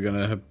 wonders are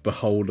going to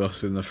behold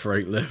us in the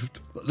freight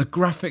lift. The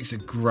graphics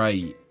are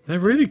great. They're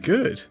really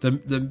good.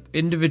 The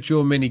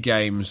individual mini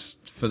games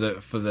for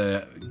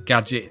the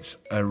gadgets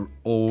are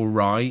all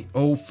right.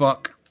 Oh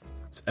fuck!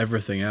 It's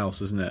everything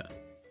else, isn't it?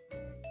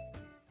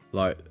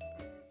 Like,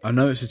 I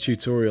know it's a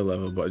tutorial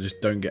level, but I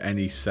just don't get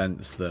any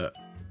sense that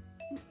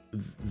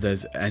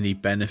there's any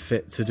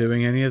benefit to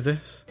doing any of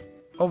this.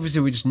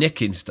 Obviously, we're just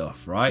nicking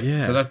stuff, right?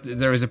 Yeah. So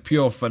there is a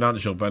pure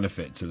financial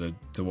benefit to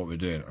what we're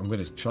doing.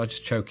 Shall I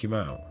just choke him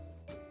out?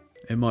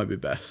 It might be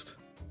best.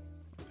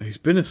 He's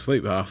been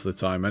asleep half the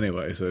time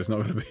anyway, so it's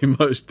not going to be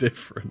much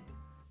different.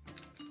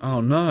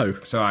 Oh no!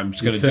 So I'm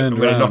just He going to turned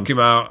round. knock him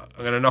out.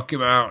 I'm going to knock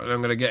him out, and I'm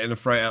going to get in the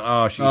freight.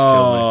 Oh, she's killed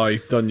Oh, me.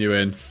 he's done you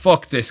in.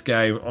 Fuck this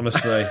game,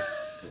 honestly.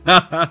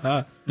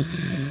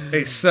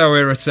 It's so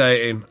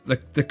irritating.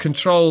 The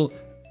control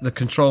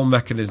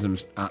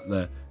mechanisms at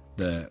the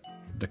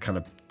kind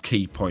of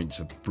key points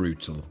are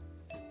brutal.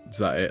 Is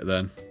that it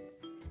then?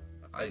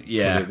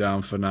 Yeah, Put it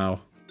down for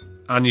now.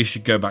 and you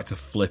should go back to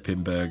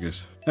flipping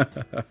burgers.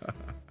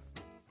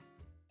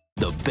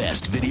 The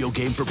best video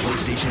game for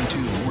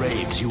PlayStation 2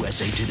 raves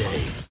USA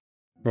Today.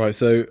 Right,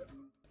 so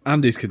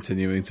Andy's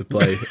continuing to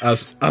play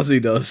as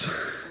he does.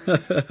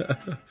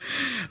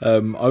 I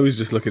was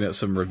just looking at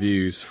some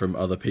reviews from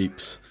other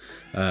peeps.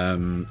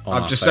 On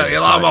I've our just set the favourite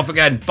alarm site. off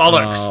again.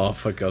 Bollocks. Oh,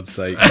 for God's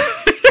sake.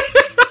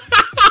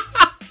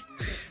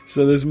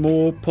 So there's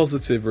more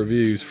positive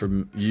reviews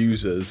from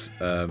users,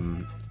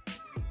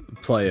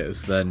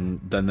 players, than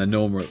there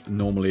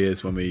normally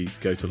is when we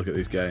go to look at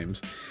these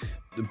games.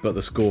 But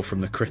the score from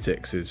the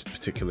critics is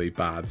particularly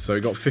bad. So it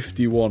got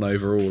 51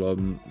 overall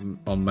on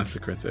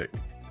Metacritic.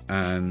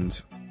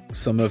 And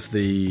some of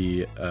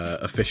the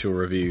official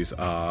reviews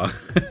are...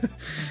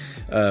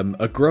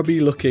 a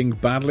grubby-looking,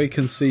 badly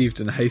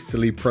conceived and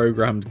hastily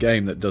programmed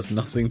game that does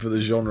nothing for the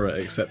genre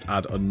except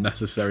add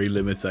unnecessary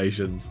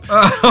limitations.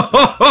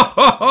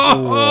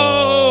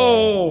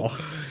 Oh!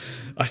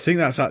 I think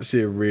that's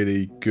actually a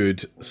really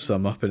good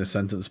sum up in a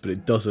sentence, but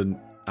it doesn't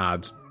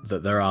add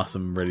that there are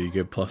some really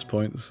good plus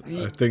points.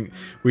 We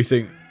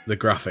think the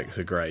graphics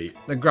are great.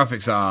 The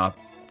graphics are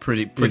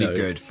pretty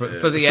good for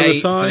the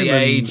age,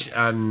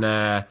 and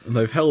And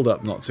they've held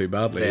up not too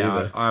badly they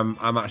either. are.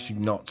 I'm actually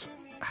not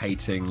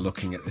hating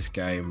looking at this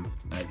game.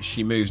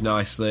 She moves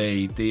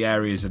nicely. The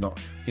areas are not,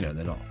 they're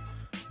not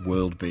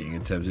world beating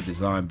in terms of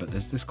design, but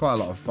there's quite a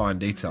lot of fine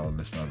detail on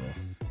this level.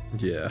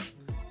 Yeah.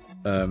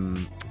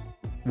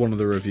 One of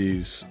the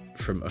reviews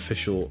from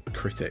official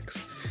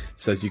critics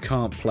says you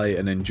can't play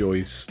and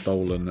enjoy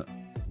Stolen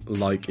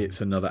like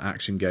it's another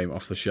action game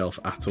off the shelf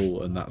at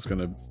all, and that's going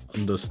to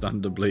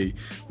understandably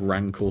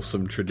rankle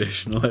some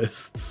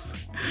traditionalists.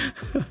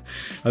 I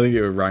think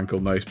it would rankle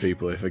most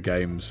people if a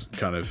game's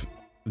kind of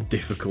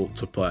difficult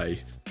to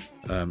play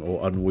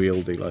or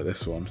unwieldy like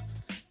this one.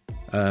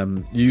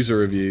 User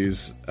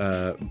reviews,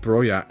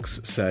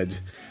 Broyax said,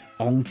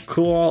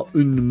 encore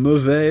une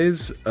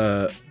mauvaise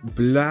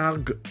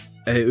blague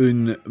et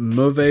une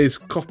mauvaise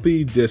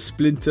copie de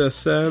Splinter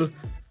Cell,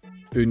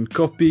 une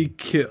copie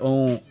qui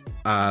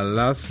a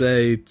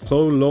laissé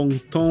trop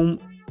longtemps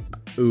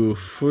au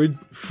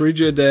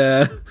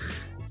frigidaire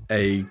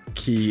et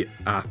qui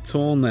a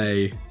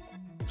tourné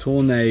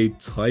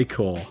très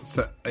court.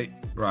 So,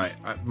 right,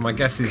 my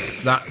guess is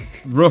that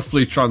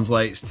roughly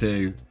translates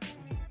to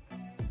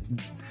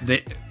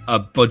a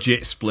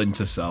budget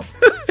Splinter Cell.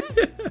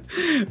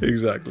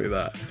 Exactly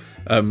that.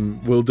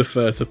 We'll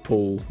defer to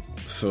Paul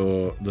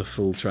for the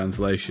full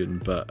translation,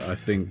 but I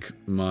think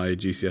my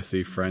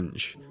GCSE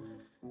French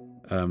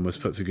was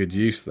put to good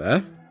use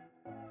there.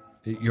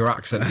 Your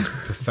accent is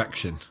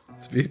perfection.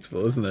 It's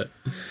beautiful, isn't it?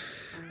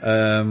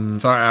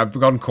 Sorry, I've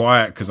gone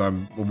quiet because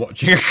I'm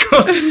watching a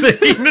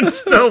cutscene and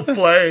still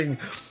playing.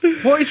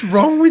 What is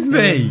wrong with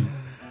me?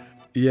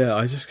 Yeah,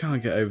 I just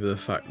can't get over the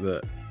fact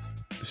that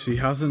she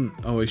hasn't.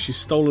 Oh, she's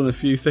stolen a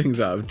few things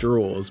out of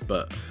drawers,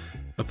 but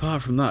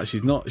apart from that,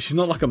 she's not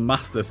like a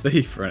master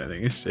thief or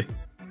anything, is she?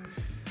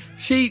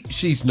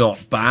 She's not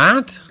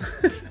bad.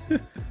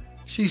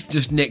 She's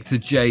just nicked a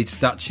jade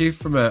statue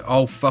from a...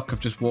 Oh, fuck, I've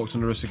just walked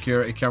under a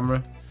security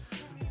camera.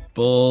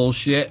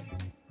 Bullshit.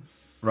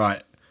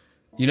 Right.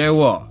 You know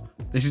what?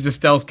 This is a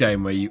stealth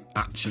game where you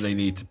actually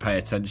need to pay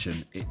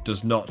attention. It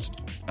does not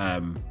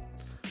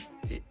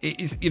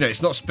it's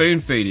it's not spoon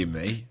feeding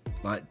me.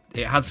 Like,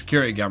 it had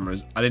security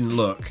cameras. I didn't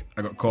look.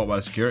 I got caught by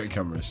the security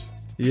cameras.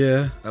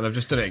 Yeah. And I've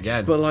just done it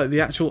again. But, like,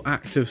 the actual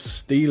act of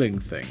stealing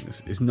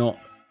things is not...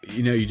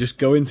 you just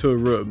go into a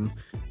room,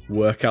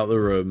 work out the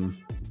room,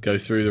 go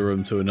through the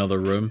room to another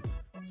room.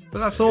 But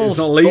that's all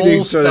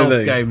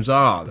stealth games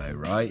are, though,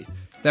 right?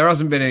 There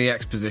hasn't been any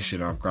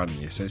exposition, I've granted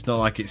you, so it's not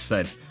like it's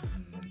said...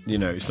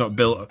 it's not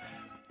built...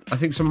 I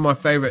think some of my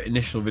favourite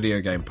initial video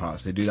game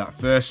parts, they do that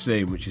first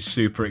scene, which is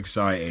super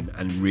exciting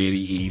and really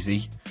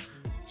easy.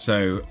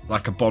 So,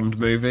 like a Bond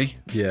movie.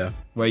 Yeah.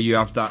 Where you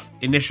have that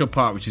initial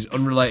part, which is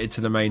unrelated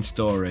to the main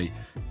story.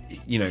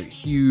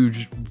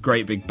 Huge,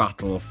 great big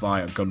battle or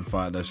fight or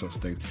gunfight, those sorts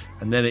of things.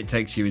 And then it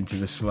takes you into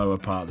the slower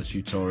part, the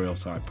tutorial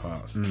type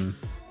parts.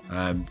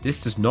 This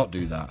does not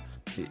do that.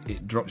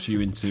 It drops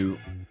you into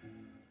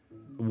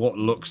what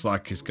looks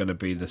like is going to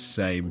be the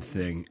same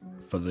thing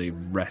for the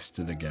rest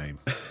of the game.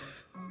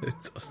 It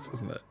does,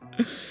 doesn't it?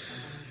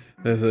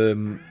 There's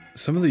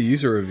some of the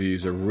user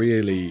reviews are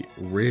really,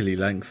 really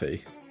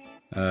lengthy,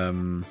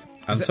 and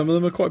some of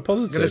them are quite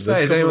positive. I was going to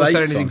say, has anyone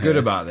said anything good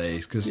about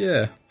these? Because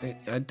yeah,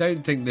 I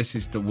don't think this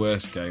is the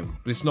worst game.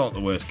 It's not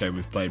the worst game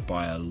we've played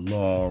by a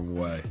long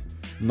way.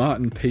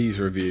 Martin P's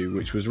review,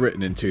 which was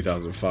written in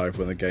 2005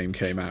 when the game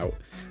came out,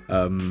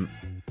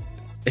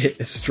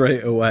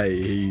 straight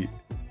away he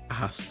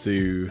has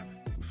to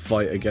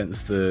fight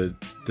against the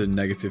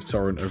negative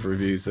torrent of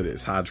reviews that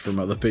it's had from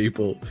other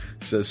people.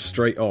 Says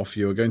straight off,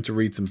 you are going to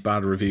read some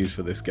bad reviews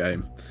for this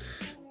game,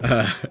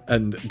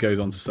 and goes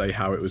on to say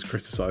how it was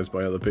criticised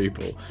by other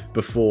people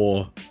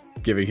before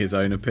giving his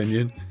own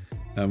opinion,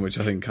 which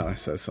I think kind of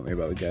says something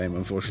about the game,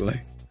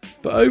 unfortunately.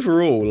 But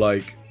overall,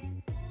 like,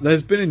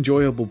 there's been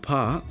enjoyable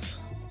parts,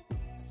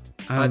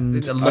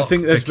 and I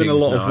think there's been a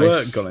lot of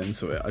work gone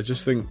into it. I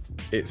just think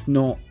it's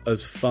not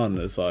as fun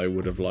as I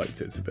would have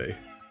liked it to be.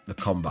 The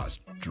combat's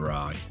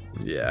dry.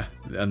 Yeah,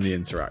 and the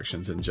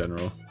interactions in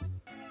general.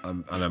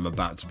 And I'm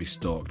about to be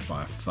stalked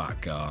by a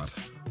fat guard.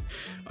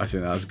 I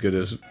think that's good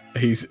as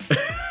he's...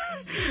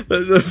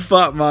 There's a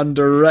fat man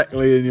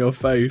directly in your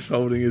face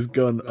holding his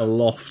gun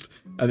aloft,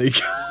 and he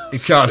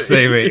can't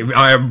see me.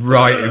 I am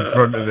right in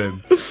front of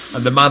him.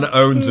 And the man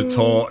owns a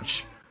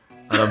torch,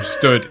 and I'm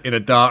stood in a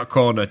dark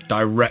corner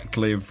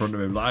directly in front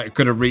of him. Like, I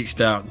could have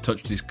reached out and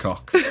touched his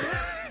cock.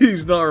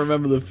 He's not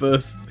remember the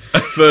first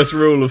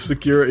rule of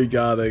security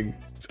guarding.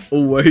 It's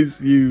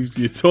always use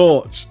your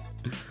torch.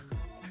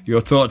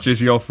 Your torch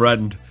is your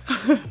friend.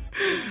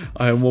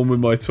 I am one with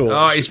my torch.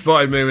 Oh, he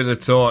spotted me with a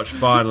torch,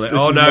 finally.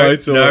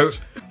 No.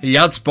 He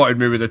had spotted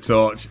me with a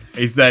torch.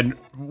 He's then...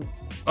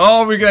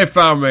 Oh, they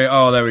found me.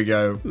 Oh, there we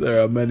go.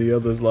 There are many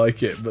others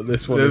like it, but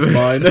this one is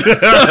mine.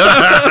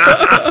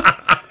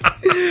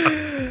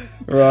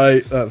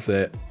 Right, that's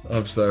it.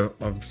 I'm so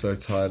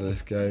tired of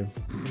this game.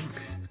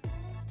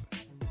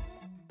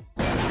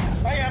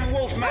 I am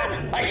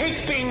Wolfman. I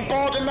hate being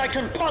bored and I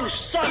can punch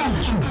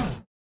sons.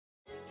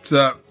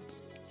 So,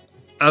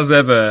 as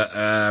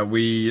ever,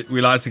 we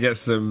like to get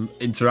some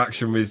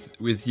interaction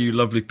with you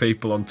lovely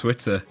people on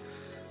Twitter,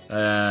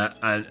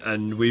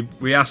 and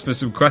we asked for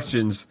some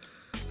questions.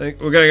 I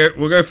think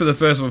we'll go for the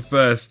first one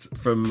first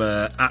from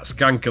at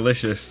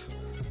Skankalicious.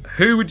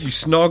 Who would you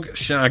snog,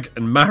 shag,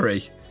 and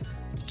marry?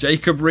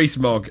 Jacob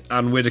Rees-Mogg,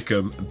 Anne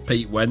Widdecombe, and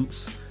Pete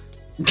Wentz.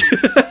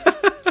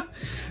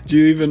 Do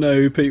you even know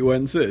who Pete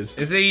Wentz is?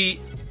 Is he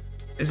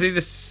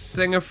the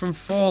singer from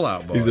Fall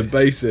Out Boy? He's a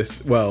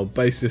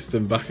bassist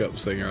and backup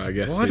singer, I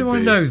guess. Why do I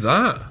know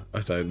that? I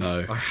don't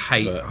know. I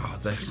hate...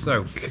 they're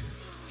so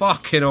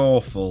fucking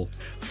awful.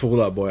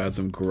 Fall Out Boy had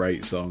some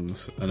great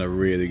songs and a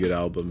really good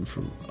album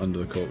from Under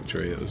the Cork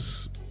Tree. It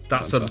was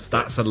That's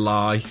a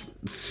lie.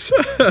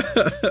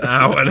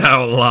 Out and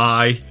out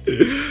lie.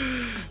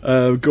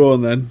 Go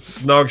on then.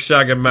 Snog,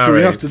 shag, and marry. Do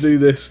we have to do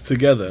this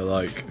together?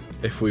 Like,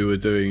 if we were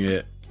doing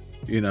it,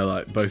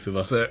 like both of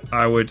us. So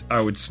I would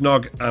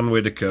snog Anne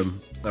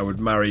Widdecombe. I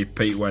would marry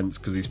Pete Wentz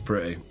because he's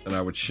pretty, and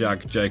I would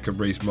shag Jacob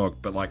Rees-Mogg,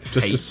 but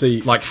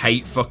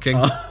hate fucking.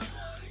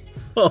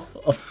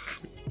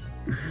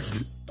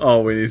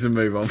 Oh, we need to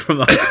move on from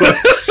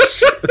that.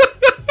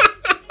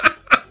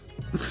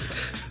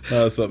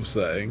 That's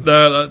upsetting.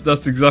 No,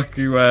 that's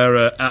exactly where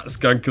at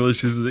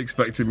Skankalicious is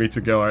expecting me to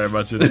go, I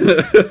imagine.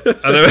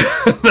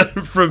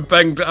 And from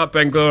Ben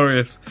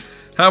Glorious.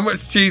 How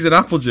much cheese and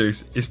apple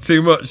juice is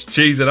too much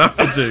cheese and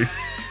apple juice?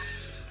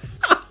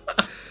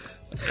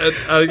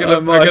 I'm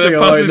going to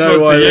pass this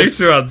one to you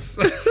to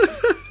answer.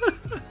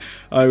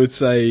 I would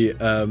say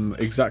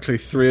exactly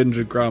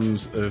 300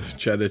 grams of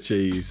cheddar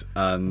cheese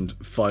and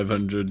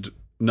 500...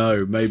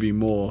 No, maybe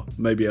more.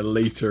 Maybe a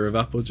litre of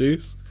apple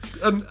juice.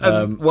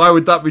 And why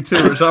would that be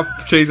too much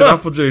cheese and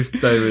apple juice,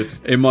 David?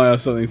 It might have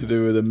something to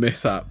do with a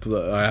mishap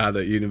that I had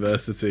at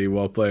university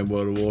while playing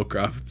World of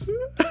Warcraft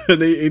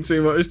and eating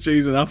too much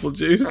cheese and apple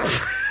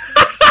juice.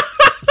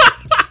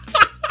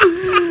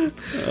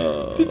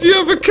 Did you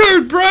have a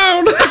code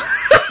brown?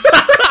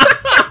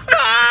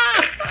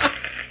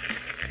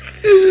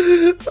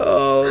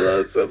 Oh,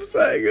 that's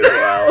upsetting as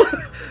well.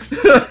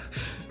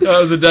 That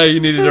was the day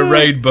you needed a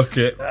raid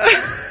bucket.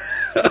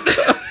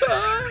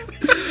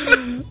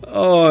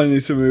 Oh, I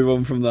need to move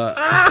on from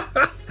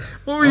that.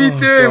 What were you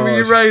doing? Were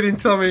you raiding?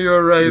 Tell me you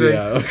were raiding.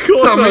 Yeah, of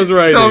course I was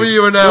raiding. Tell me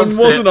you announced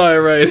when wasn't I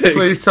raiding?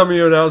 Please tell me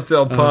you announced it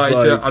on Party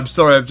like- Chat. I'm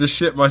sorry, I've just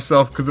shit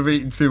myself because I've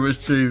eaten too much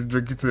cheese and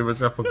drinking too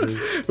much apple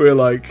juice. We're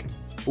like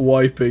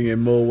wiping in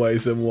more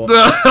ways than one.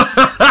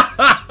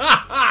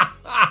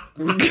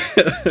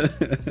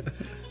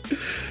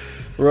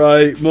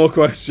 Right, more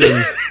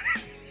questions.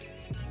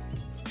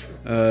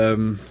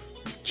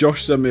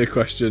 Josh sent me a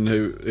question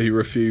who he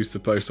refused to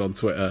post on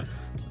Twitter.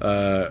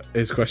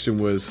 His question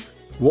was,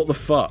 what the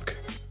fuck?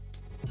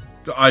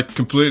 I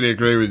completely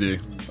agree with you.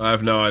 I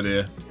have no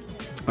idea.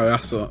 I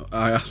ask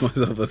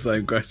myself the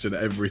same question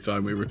every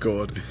time we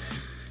record.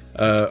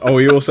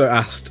 He also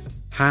asked,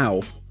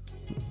 how?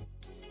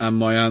 And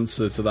my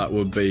answer to that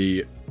would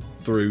be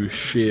through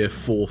sheer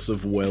force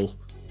of will.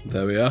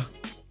 There we are.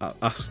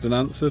 Asked and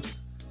answered.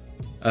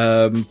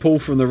 Paul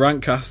from the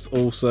Rantcast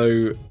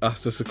also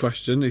asked us a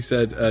question. He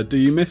said, do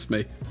you miss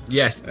me?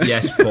 Yes,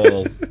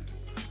 Paul.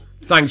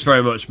 Thanks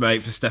very much,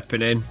 mate, for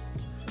stepping in.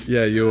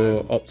 Yeah,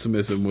 your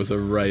optimism was a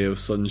ray of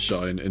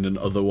sunshine in an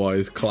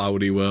otherwise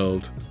cloudy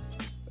world.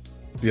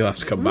 You'll have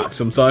to come back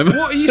sometime.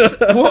 What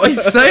are you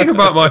saying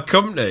about my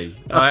company?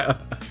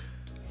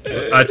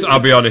 I'll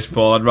be honest,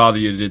 Paul. I'd rather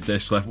you did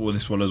this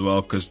one as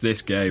well, because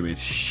this game is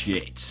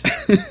shit.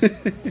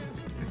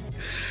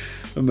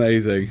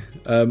 Amazing.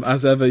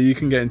 As ever, you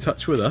can get in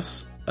touch with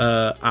us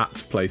at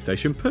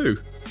PlayStation Poo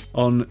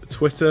on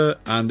Twitter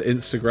and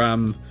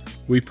Instagram.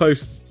 We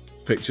post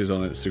pictures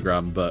on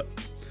Instagram, but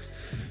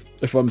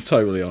if I'm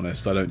totally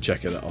honest, I don't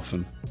check it that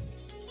often.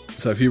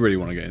 So if you really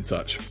want to get in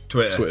touch,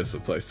 Twitter's the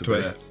place to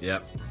Twitter, be. yeah.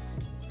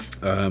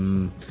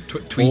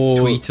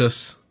 Tweet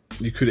us.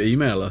 You could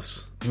email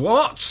us.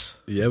 What?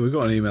 Yeah, we've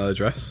got an email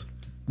address.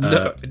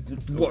 No,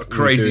 what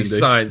crazy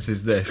science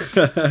is this?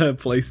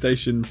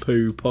 PlayStation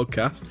Poo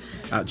Podcast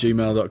at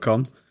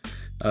gmail.com.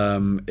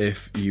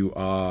 If you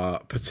are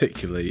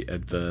particularly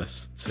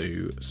adverse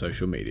to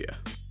social media.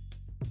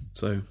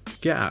 So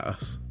get at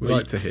us. We'd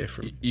like to hear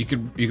from you.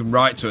 You can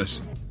write to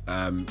us.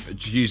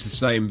 Just use the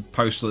same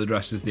postal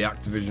address as the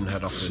Activision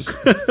head office.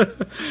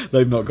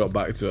 They've not got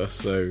back to us,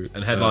 so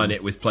and headline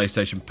it with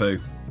PlayStation Poo.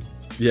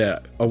 Yeah,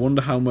 I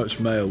wonder how much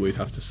mail we'd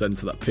have to send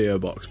to that PO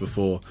box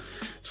before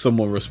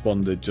someone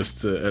responded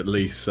just to at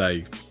least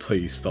say,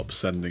 please stop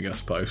sending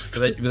us posts.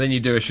 But then you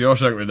do a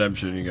Shawshank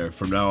Redemption and you go,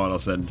 from now on I'll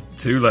send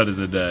 2 letters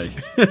a day.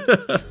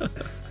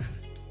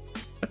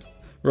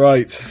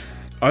 Right.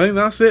 I think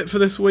that's it for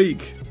this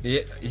week.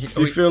 Yeah, do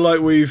you feel like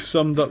we've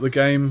summed up the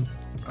game?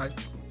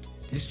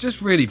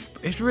 It's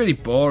really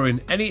boring.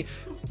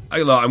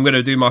 I'm going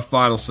to do my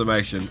final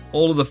summation.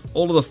 All of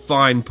the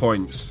fine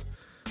points,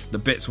 the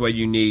bits where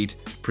you need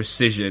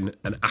precision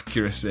and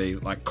accuracy,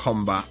 like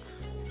combat,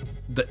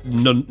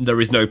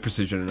 there is no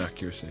precision and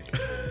accuracy.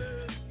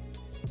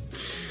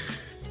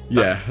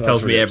 Yeah,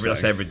 tells me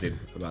that's everything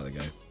about the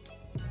game.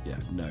 Yeah,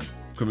 no.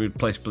 Can we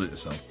play Splinter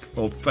Cell?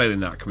 Or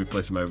failing that, can we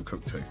play some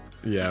Overcooked 2?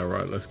 Yeah,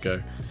 right, let's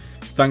go.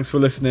 Thanks for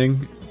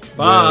listening.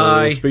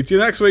 Bye. We'll speak to you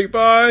next week.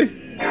 Bye.